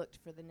looked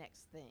for the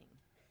next thing.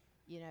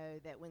 You know,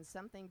 that when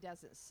something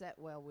doesn't set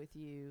well with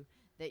you,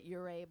 that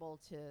you're able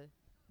to,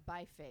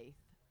 by faith,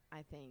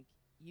 I think,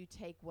 you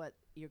take what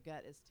your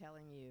gut is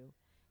telling you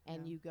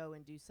and you go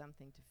and do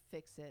something to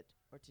fix it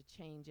or to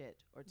change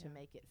it or to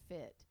make it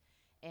fit.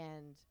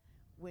 And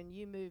when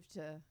you moved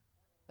to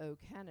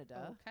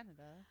Canada,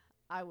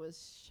 I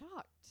was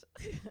shocked.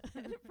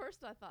 And at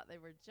first I thought they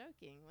were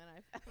joking when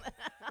I found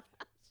out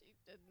she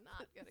did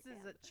not go to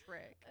Canada. This is a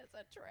trick. It's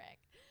a trick.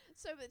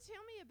 So, but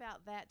tell me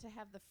about that, to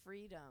have the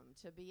freedom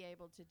to be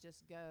able to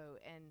just go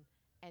and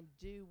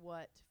do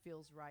what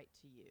feels right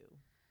to you.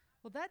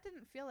 Well, that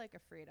didn't feel like a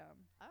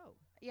freedom. Oh.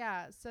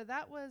 Yeah, so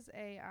that was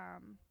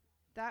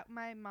that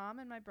my mom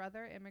and my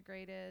brother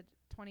immigrated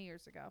 20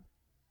 years ago,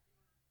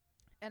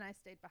 and I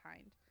stayed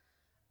behind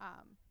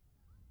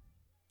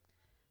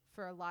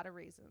for a lot of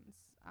reasons,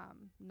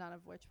 none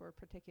of which were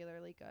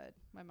particularly good.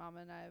 My mom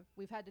and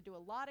we've had to do a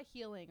lot of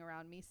healing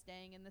around me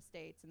staying in the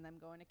States and them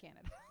going to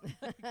Canada.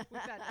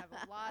 We've had to have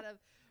a lot of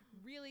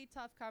really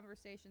tough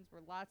conversations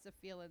where lots of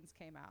feelings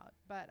came out.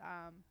 But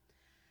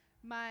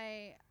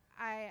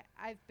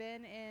I've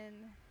been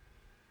in,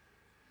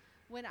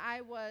 when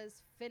I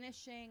was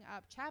finishing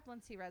up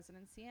chaplaincy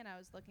residency and I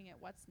was looking at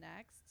what's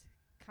next,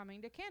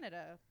 coming to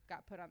Canada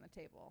got put on the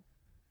table.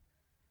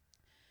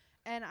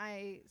 And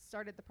I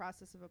started the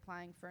process of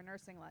applying for a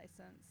nursing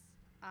license.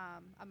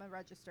 I'm a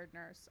registered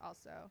nurse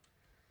also.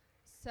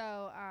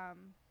 So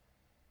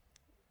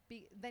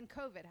then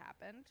COVID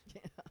happened.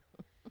 Yeah.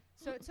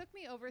 So it took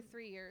me over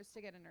 3 years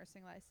to get a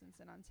nursing license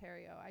in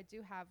Ontario. I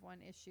do have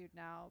one issued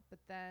now, but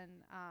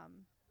then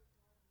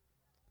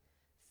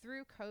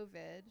through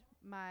COVID,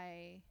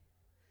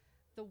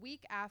 the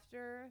week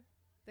after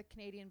the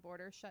Canadian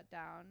border shut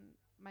down,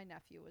 my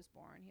nephew was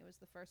born. He was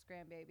the first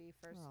grandbaby,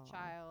 first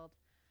child.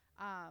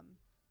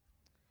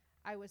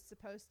 I was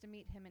supposed to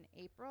meet him in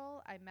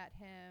April. I met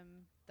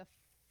him the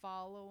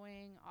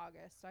following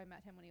August. So I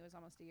met him when he was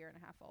almost a year and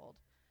a half old.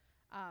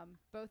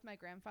 Both my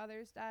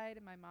grandfathers died,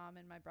 and my mom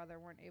and my brother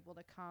weren't able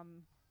to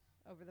come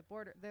over the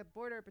border. The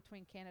border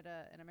between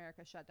Canada and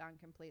America shut down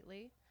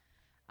completely.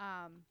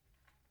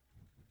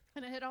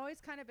 And it had always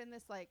kind of been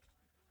this like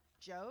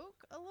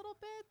joke a little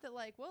bit that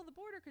like, well, the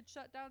border could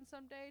shut down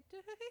someday.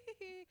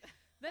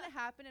 Then it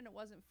happened and it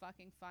wasn't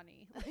fucking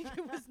funny. Like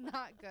it was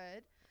not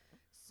good.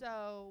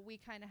 So we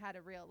kind of had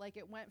a real, like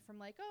it went from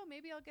like, oh,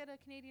 maybe I'll get a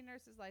Canadian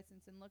nurse's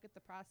license and look at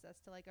the process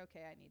to like,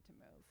 okay, I need to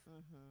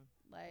move. Mm-hmm.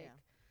 Like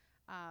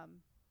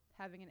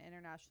having an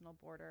international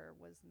border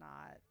was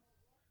not,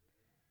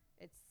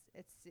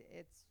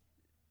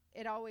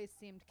 it always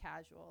seemed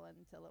casual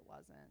until it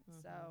wasn't.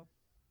 Mm-hmm. So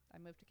I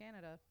moved to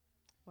Canada.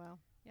 Wow.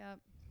 Yep.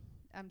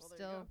 I'm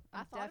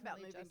I thought about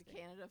moving to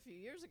Canada a few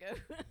years ago.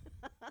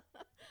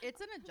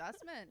 It's an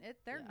adjustment.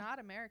 They're not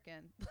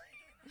American.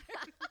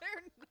 They're not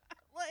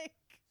like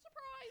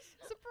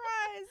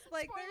surprise.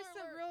 Like there's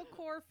some real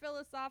core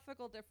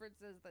philosophical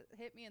differences that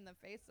hit me in the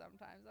face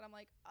sometimes, and I'm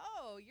like,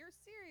 oh, you're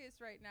serious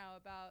right now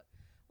about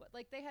what?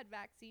 Like they had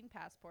vaccine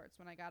passports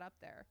when I got up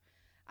there.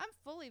 I'm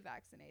fully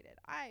vaccinated.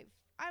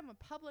 I'm a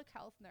public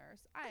health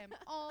nurse. I am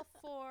all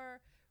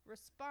for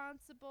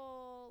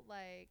responsible,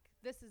 like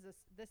this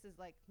is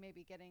like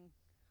maybe getting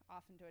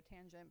off into a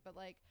tangent,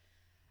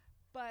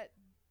 but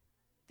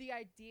the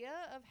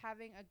idea of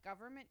having a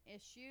government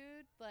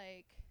issued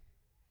like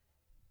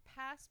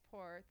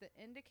passport that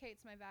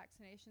indicates my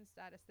vaccination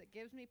status, that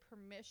gives me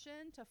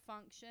permission to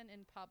function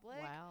in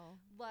public. Wow.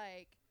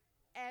 Like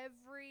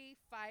every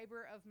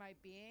fiber of my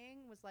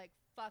being was like,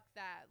 fuck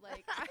that.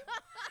 Like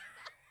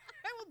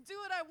I will do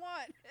what I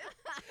want.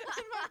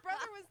 And my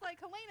brother was like,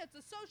 Helena, it's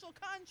a social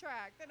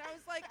contract. And I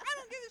was like, I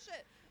don't give a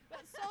shit.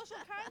 But social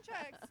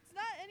contracts, it's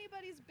not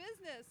anybody's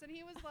business. And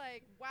he was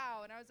like,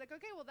 wow. And I was like,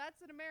 okay, well,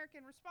 that's an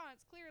American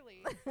response,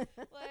 clearly.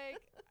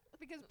 Like,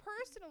 because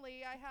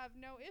personally, I have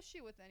no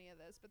issue with any of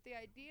this. But the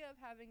idea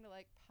of having to,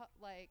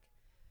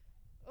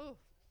 oh,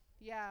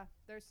 yeah,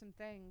 there's some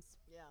things.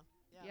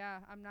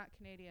 Yeah, I'm not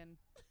Canadian.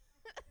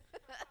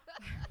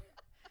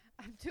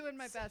 I'm doing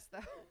my best,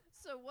 though.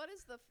 So what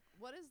is the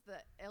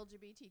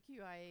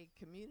LGBTQIA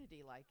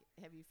community like?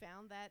 Have you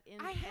found that in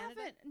I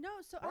Canada? haven't.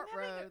 No, so Front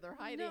row, they're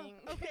hiding.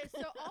 No. Okay,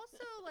 so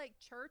also like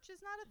church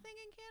is not a thing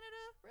in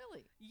Canada.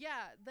 Really?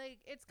 Yeah, like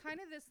it's kind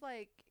of this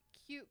like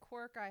cute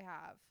quirk I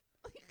have.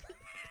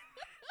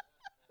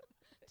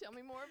 Tell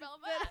me more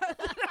about that.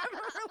 I'm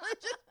a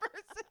religious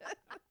person.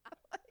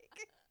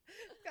 Like,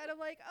 kind of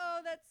like, oh,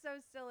 that's so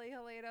silly,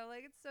 Helena.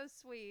 Like, it's so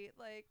sweet.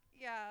 Like,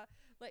 yeah.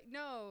 Like,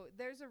 no,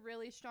 there's a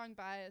really strong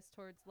bias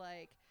towards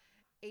like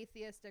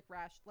atheistic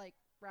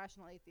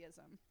rational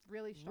atheism.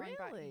 Really strong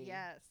bias. Really?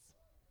 Yes.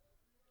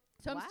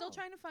 So I'm still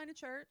trying to find a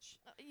church.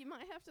 You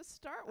might have to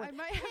start with. I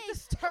might have to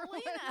start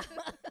with.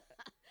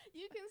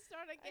 You can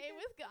start a Gay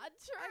with God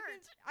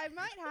church. I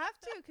might have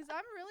to, because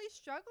I'm really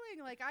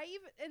struggling. Like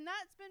and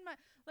that's been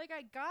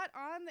I got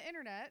on the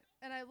internet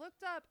and I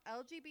looked up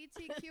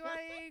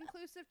LGBTQIA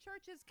inclusive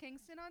churches,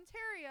 Kingston,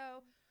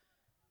 Ontario.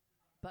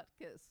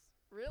 Butkus.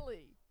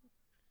 Really?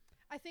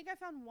 I think I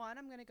found one.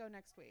 I'm going to go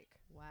next week.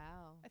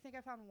 Wow. I think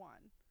I found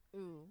one.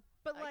 Ooh.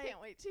 But I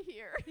can't wait to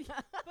hear.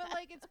 But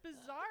like it's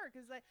bizarre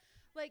because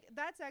like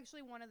that's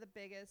actually one of the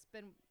biggest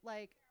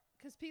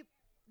because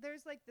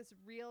there's like this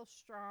real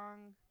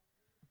strong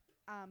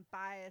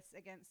bias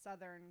against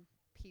Southern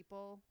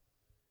people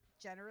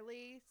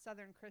generally,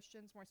 Southern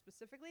Christians more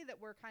specifically,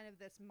 that we're kind of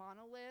this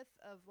monolith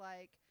of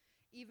like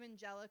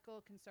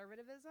evangelical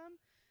conservatism.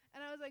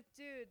 And I was like,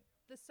 dude,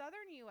 the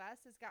Southern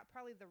U.S. has got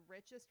probably the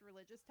richest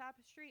religious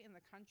tapestry in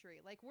the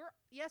country. Like we're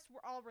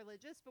all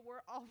religious, but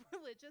we're all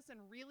religious in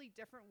really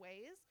different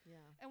ways.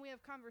 Yeah. And we have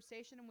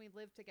conversation and we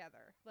live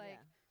together. Like,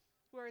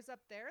 whereas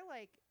up there,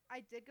 like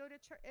I did go to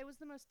church. It was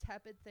the most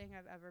tepid thing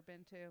I've ever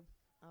been to.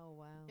 Oh,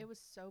 wow. It was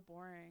so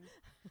boring.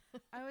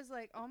 I was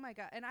like, oh my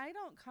God. And I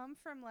don't come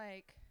from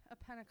like a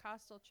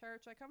Pentecostal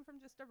church. I come from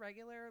just a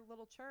regular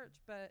little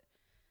church, but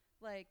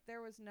like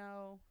there was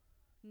no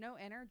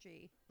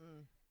energy.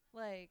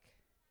 Like,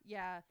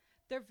 yeah,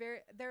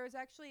 there was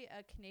actually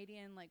a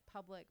Canadian like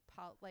public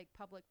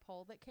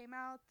poll that came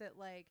out that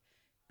like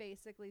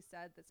basically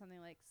said that something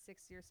like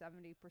 60 or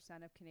 70%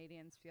 of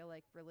Canadians feel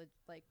like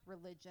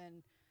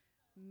religion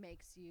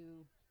makes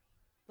you,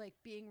 like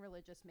being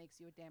religious makes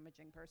you a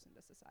damaging person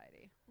to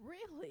society.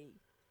 Really?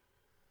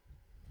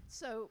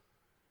 So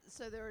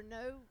there are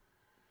no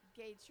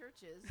gay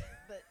churches,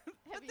 but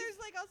But there's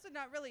like also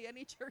not really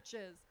any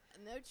churches.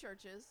 no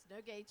churches, no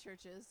gay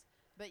churches,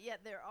 but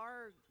yet there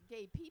are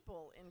gay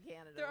people in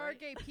Canada. There are right?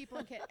 gay people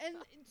in Canada. And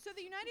so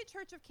the United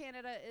Church of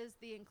Canada is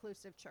the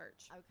inclusive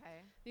church.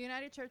 Okay. The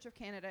United Church of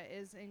Canada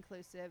is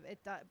inclusive. It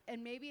does,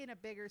 and maybe in a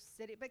bigger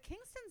city, but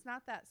Kingston's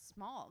not that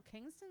small.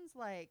 Kingston's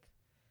like,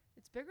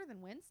 it's bigger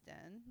than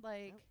Winston.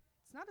 Like, Nope.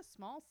 it's not a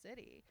small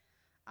city.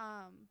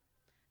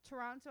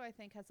 Toronto, I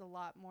think, has a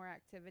lot more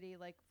activity,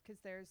 like, because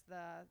there's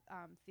the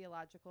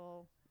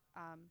theological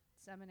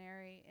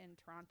seminary in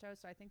Toronto,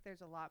 so I think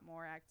there's a lot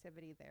more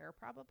activity there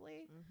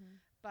probably. Mm-hmm.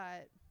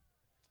 But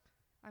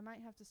I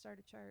might have to start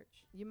a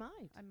church. You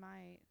might. I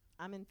might.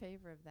 I'm in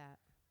favor of that.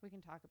 We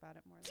can talk about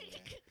it more later.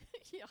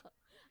 Yeah,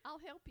 I'll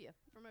help you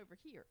from over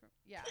here.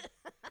 Yeah.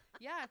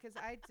 Yeah, because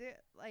I did,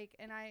 like,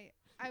 and I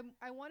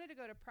wanted to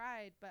go to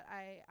Pride, but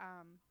I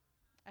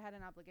had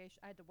an obligation.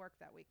 I had to work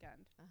that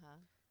weekend. Uh-huh.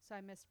 So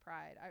I missed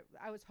Pride.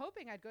 I was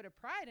hoping I'd go to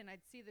Pride and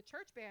I'd see the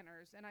church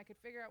banners and I could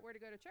figure out where to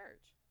go to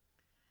church.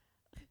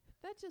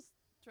 That just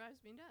drives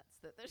me nuts.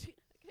 That there's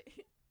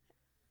okay.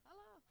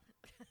 Hello.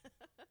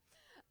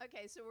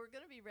 Okay, so we're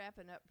going to be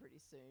wrapping up pretty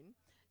soon.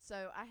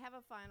 So I have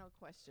a final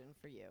question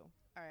for you.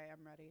 All right,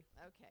 I'm ready.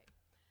 Okay.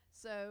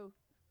 So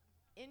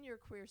in your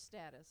queer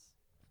status,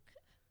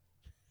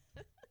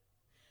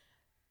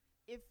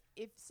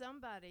 if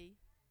somebody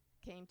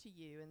came to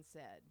you and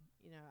said,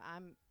 you know,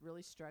 I'm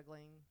really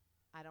struggling,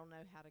 I don't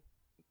know how to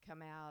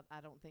come out,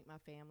 I don't think my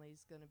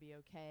family's going to be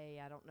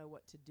okay, I don't know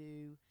what to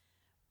do,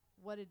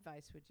 what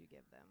advice would you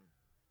give them?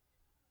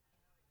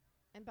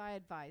 And by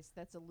advice,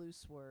 that's a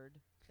loose word.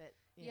 That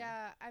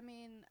Yeah, I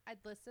mean, I'd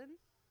listen.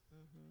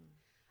 Mm-hmm.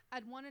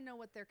 I'd want to know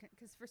what they're,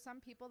 because for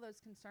some people, those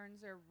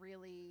concerns are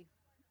really,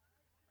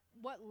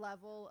 what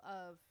level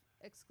of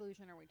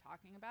exclusion are we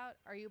talking about?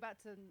 Are you about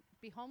to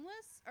be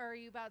homeless, or are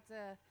you about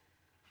to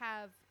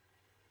have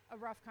a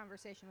rough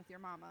conversation with your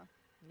mama?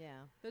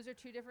 Yeah. Those are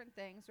two different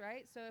things,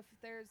 right? So if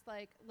there's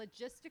like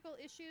logistical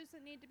issues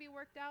that need to be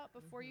worked out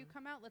before you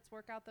come out, let's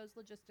work out those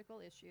logistical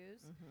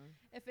issues. Mm-hmm.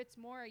 If it's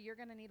more, you're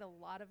going to need a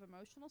lot of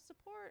emotional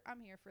support,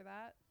 I'm here for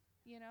that.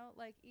 You know,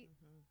 like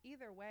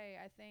either way,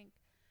 I think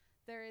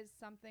there is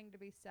something to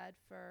be said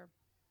for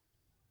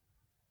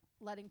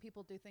letting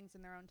people do things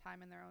in their own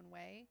time, in their own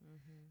way.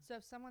 Mm-hmm. So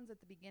if someone's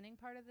at the beginning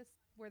part of this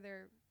where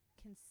they're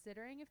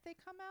considering if they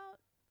come out,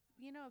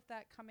 you know, if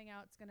that coming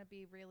out is going to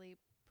be really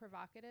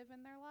provocative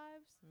in their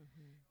lives,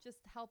 just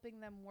helping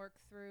them work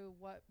through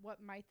what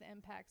might the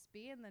impacts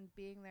be, and then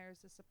being there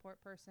as a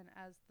support person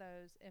as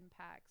those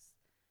impacts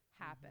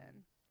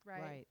happen.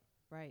 Right.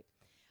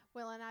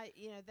 Well, and I,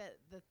 you know,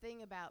 the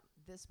thing about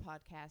this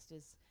podcast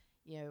is,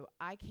 you know,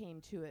 I came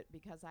to it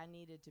because I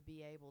needed to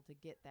be able to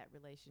get that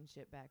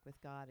relationship back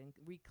with God and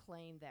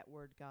reclaim that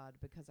word God,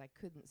 because I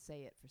couldn't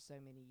say it for so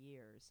many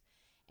years.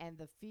 And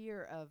the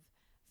fear of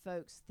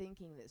folks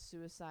thinking that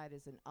suicide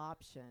is an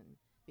option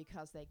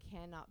because they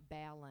cannot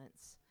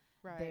balance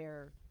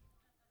their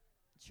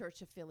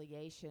church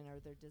affiliation or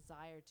their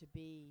desire to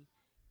be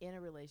in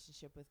a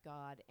relationship with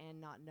God and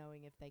not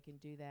knowing if they can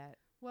do that.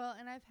 Well,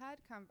 and I've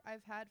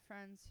had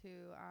friends who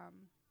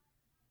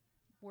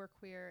were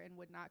queer and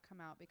would not come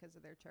out because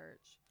of their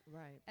church.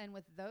 Right. And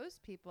with those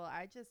people,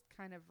 I just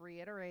kind of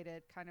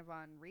reiterated, kind of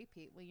on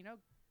repeat, well, you know,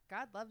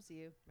 God loves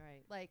you.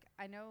 Right. Like,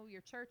 I know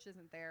your church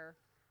isn't there,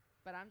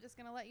 but I'm just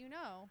going to let you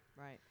know.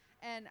 Right.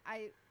 And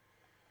I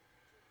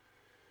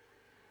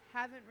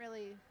haven't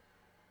really...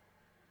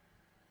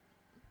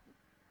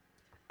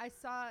 I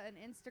saw an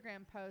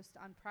Instagram post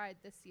on Pride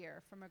this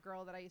year from a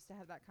girl that I used to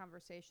have that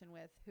conversation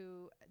with,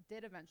 who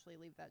did eventually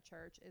leave that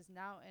church, is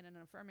now in an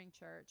affirming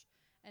church,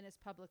 and is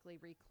publicly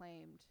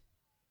reclaimed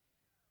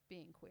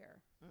being queer.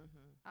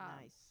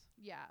 Nice.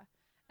 Yeah.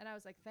 And I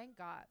was like, thank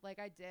God. Like,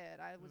 I did.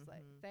 I was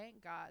like,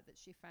 thank God that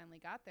she finally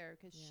got there,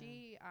 because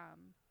she,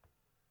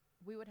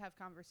 we would have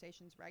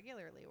conversations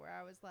regularly where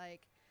I was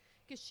like,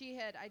 because she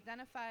had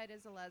identified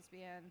as a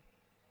lesbian,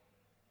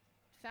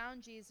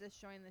 found Jesus,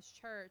 joined this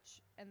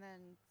church, and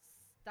then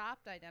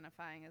stopped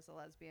identifying as a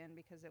lesbian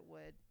because it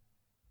would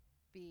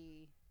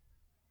be,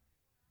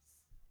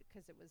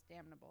 because it was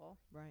damnable.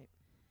 Right.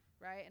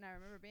 Right. And I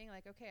remember being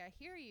like, okay, I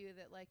hear you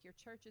that like your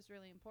church is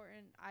really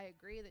important. I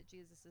agree that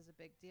Jesus is a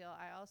big deal.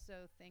 I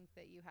also think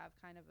that you have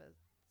kind of a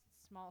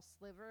small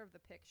sliver of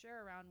the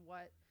picture around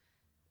what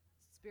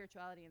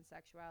spirituality and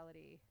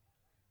sexuality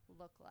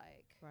look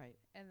like. Right.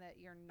 And that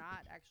you're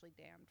not actually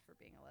damned for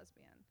being a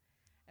lesbian.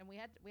 And we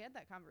had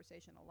that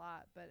conversation a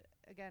lot, but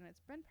again,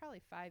 it's been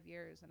probably 5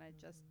 years, and I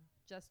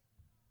just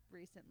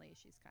recently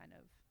she's kind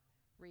of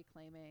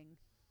reclaiming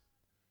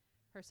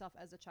herself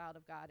as a child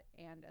of God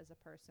and as a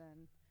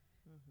person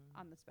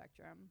on the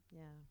spectrum.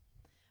 Yeah.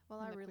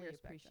 Well, I really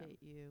appreciate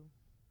you.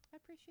 I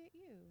appreciate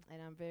you.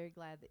 And I'm very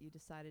glad that you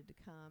decided to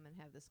come and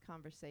have this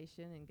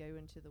conversation and go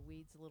into the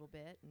weeds a little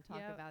bit and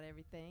talk about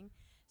everything.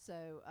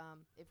 So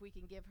if we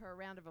can give her a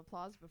round of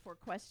applause before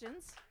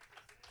questions.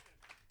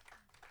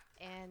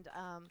 And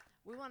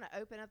we want to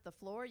open up the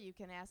floor. You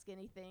can ask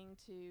anything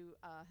to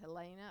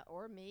Helena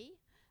or me.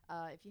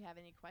 If you have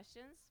any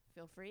questions,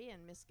 feel free.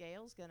 And Miss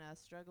Gail's going to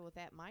struggle with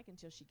that mic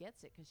until she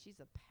gets it because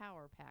she's a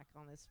power pack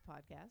on this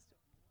podcast.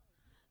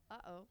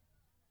 Uh-oh.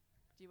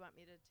 Do you want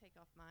me to take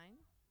off mine?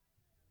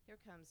 Here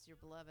comes your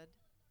beloved.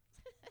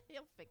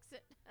 He'll fix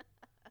it.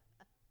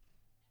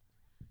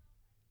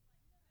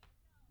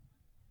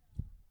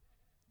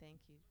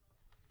 Thank you.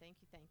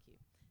 Thank you. Thank you.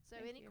 So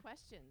any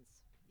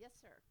questions? Yes,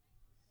 sir.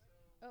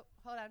 Oh,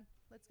 hold on.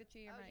 Let's get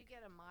you your mic. You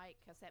get a mic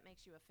because that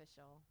makes you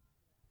official.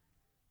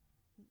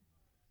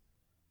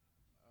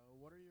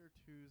 What are your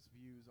two's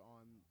views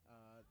on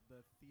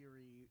the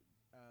theory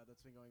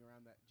that's been going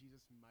around that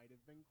Jesus might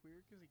have been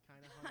queer because he kind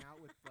of hung out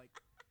with like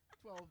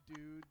 12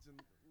 dudes and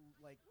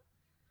like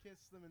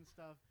kissed them and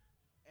stuff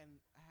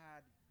and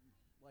had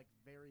like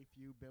very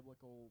few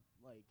biblical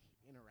like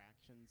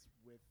interactions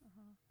with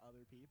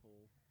other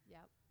people?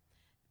 Yep.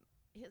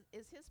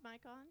 Is his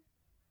mic on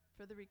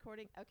for the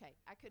recording? Okay,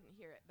 I couldn't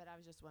hear it, but I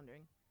was just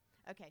wondering.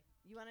 Okay,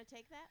 you want to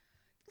take that?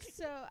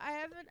 So I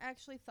haven't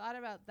actually thought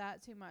about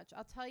that too much.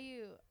 I'll tell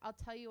you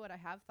what I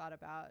have thought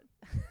about.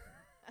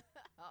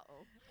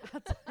 Uh-oh.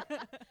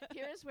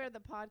 Here's where the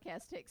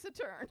podcast takes a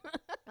turn.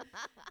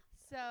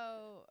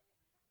 So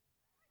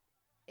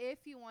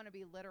if you want to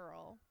be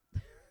literal,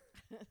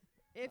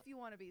 if you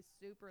want to be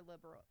super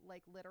liberal,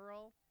 like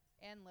literal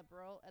and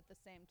liberal at the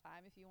same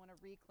time, if you want to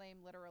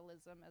reclaim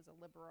literalism as a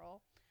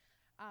liberal,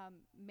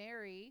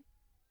 Mary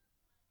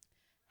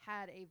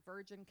had a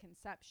virgin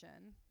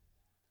conception.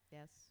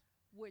 Yes.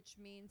 Which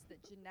means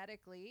that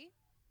genetically,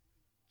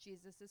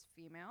 Jesus is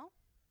female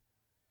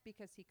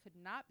because he could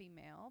not be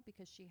male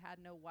because she had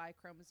no Y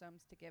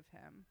chromosomes to give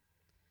him.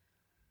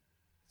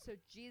 So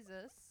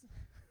Jesus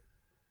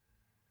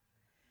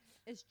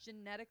is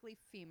genetically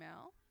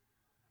female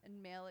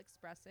and male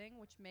expressing,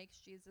 which makes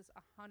Jesus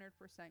 100%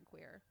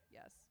 queer.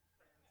 Yes.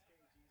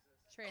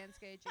 Trans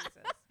gay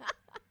Jesus.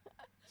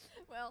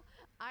 Well,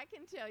 I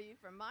can tell you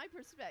from my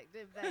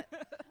perspective that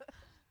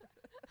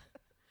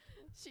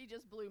she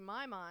just blew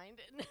my mind,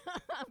 and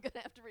I'm going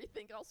to have to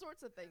rethink all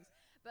sorts of things.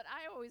 But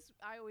I always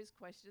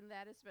questioned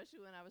that,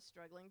 especially when I was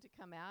struggling to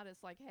come out.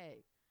 It's like,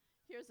 hey,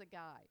 here's a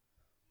guy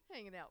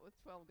hanging out with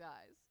 12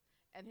 guys,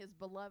 and his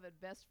beloved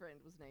best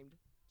friend was named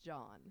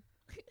John.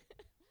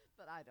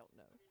 But I don't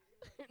know.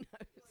 Who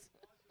knows?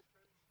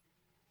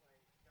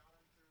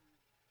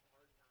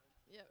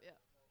 Yeah.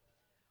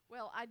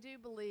 Well, I do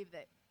believe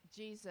that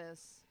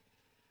Jesus,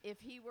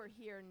 if he were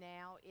here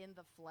now in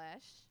the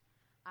flesh,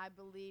 I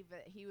believe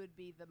that he would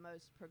be the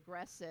most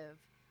progressive,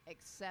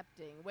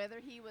 accepting, whether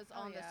he was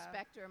on the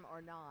spectrum or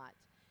not.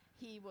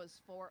 He was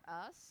for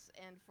us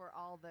and for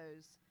all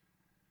those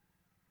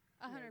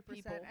 100%.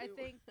 people. I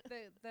think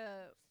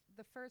the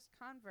first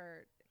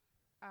convert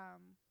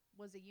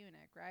was a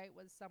eunuch, right?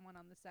 Was someone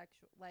on the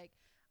sexual, like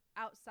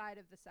outside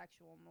of the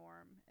sexual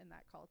norm in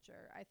that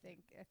culture. I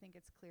think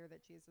it's clear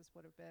that Jesus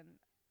would have been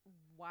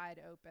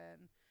wide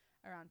open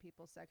around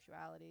people's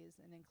sexualities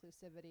and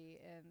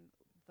inclusivity in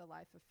the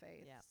life of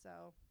faith. Yeah.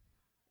 So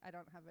I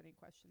don't have any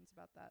questions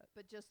about that.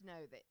 But just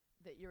know that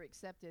you're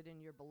accepted and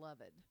you're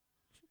beloved,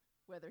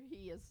 whether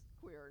he is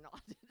queer or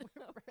not,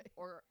 right.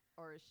 or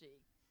a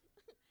she.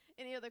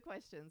 Any other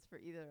questions for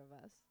either of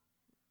us?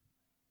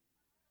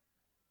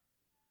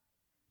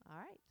 All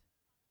right.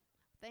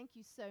 Thank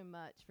you so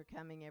much for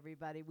coming,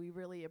 everybody. We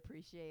really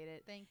appreciate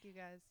it. Thank you,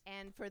 guys.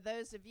 And for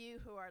those of you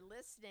who are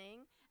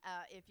listening,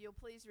 if you'll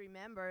please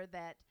remember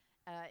that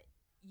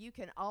you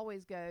can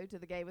always go to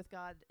the Gay with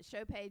God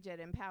show page at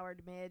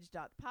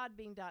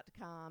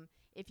empoweredmidge.podbean.com.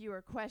 If you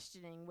are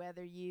questioning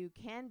whether you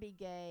can be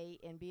gay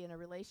and be in a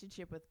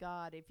relationship with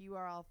God, if you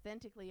are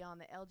authentically on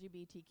the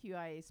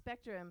LGBTQIA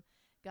spectrum,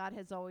 God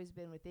has always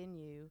been within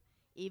you.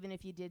 Even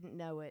if you didn't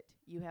know it,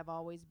 you have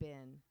always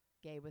been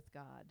gay with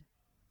God.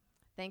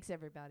 Thanks,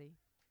 everybody.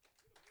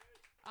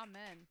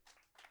 Amen.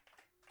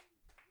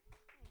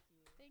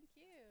 Thank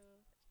you.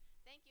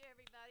 Thank you,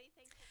 everybody.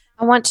 Thanks for coming.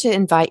 I want to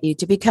invite you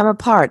to become a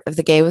part of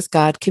the Gay with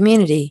God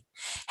community.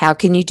 How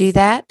can you do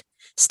that?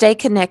 Stay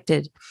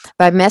connected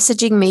by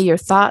messaging me your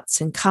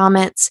thoughts and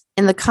comments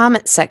in the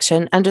comment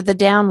section under the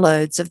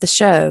downloads of the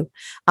show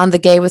on the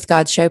Gay with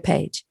God show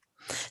page.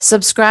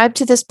 Subscribe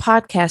to this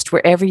podcast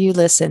wherever you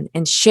listen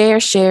and share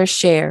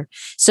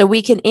so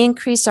we can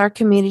increase our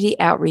community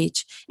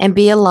outreach and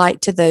be a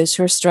light to those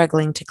who are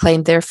struggling to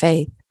claim their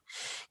faith.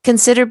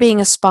 Consider being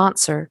a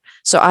sponsor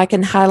so I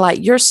can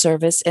highlight your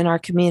service in our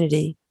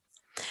community.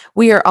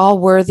 We are all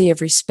worthy of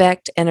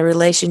respect and a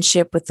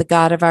relationship with the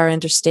God of our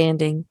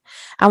understanding.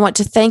 I want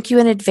to thank you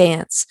in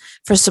advance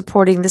for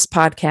supporting this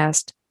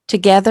podcast.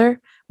 Together,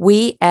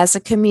 we as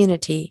a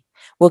community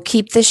will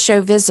keep this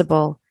show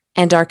visible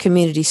and our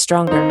community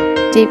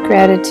stronger. Deep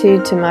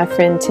gratitude to my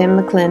friend Tim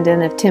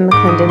McClendon of Tim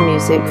McClendon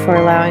Music for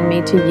allowing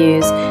me to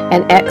use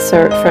an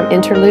excerpt from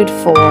Interlude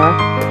 4,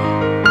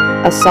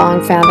 a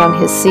song found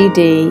on his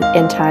CD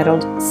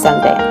entitled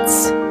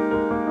Sundance.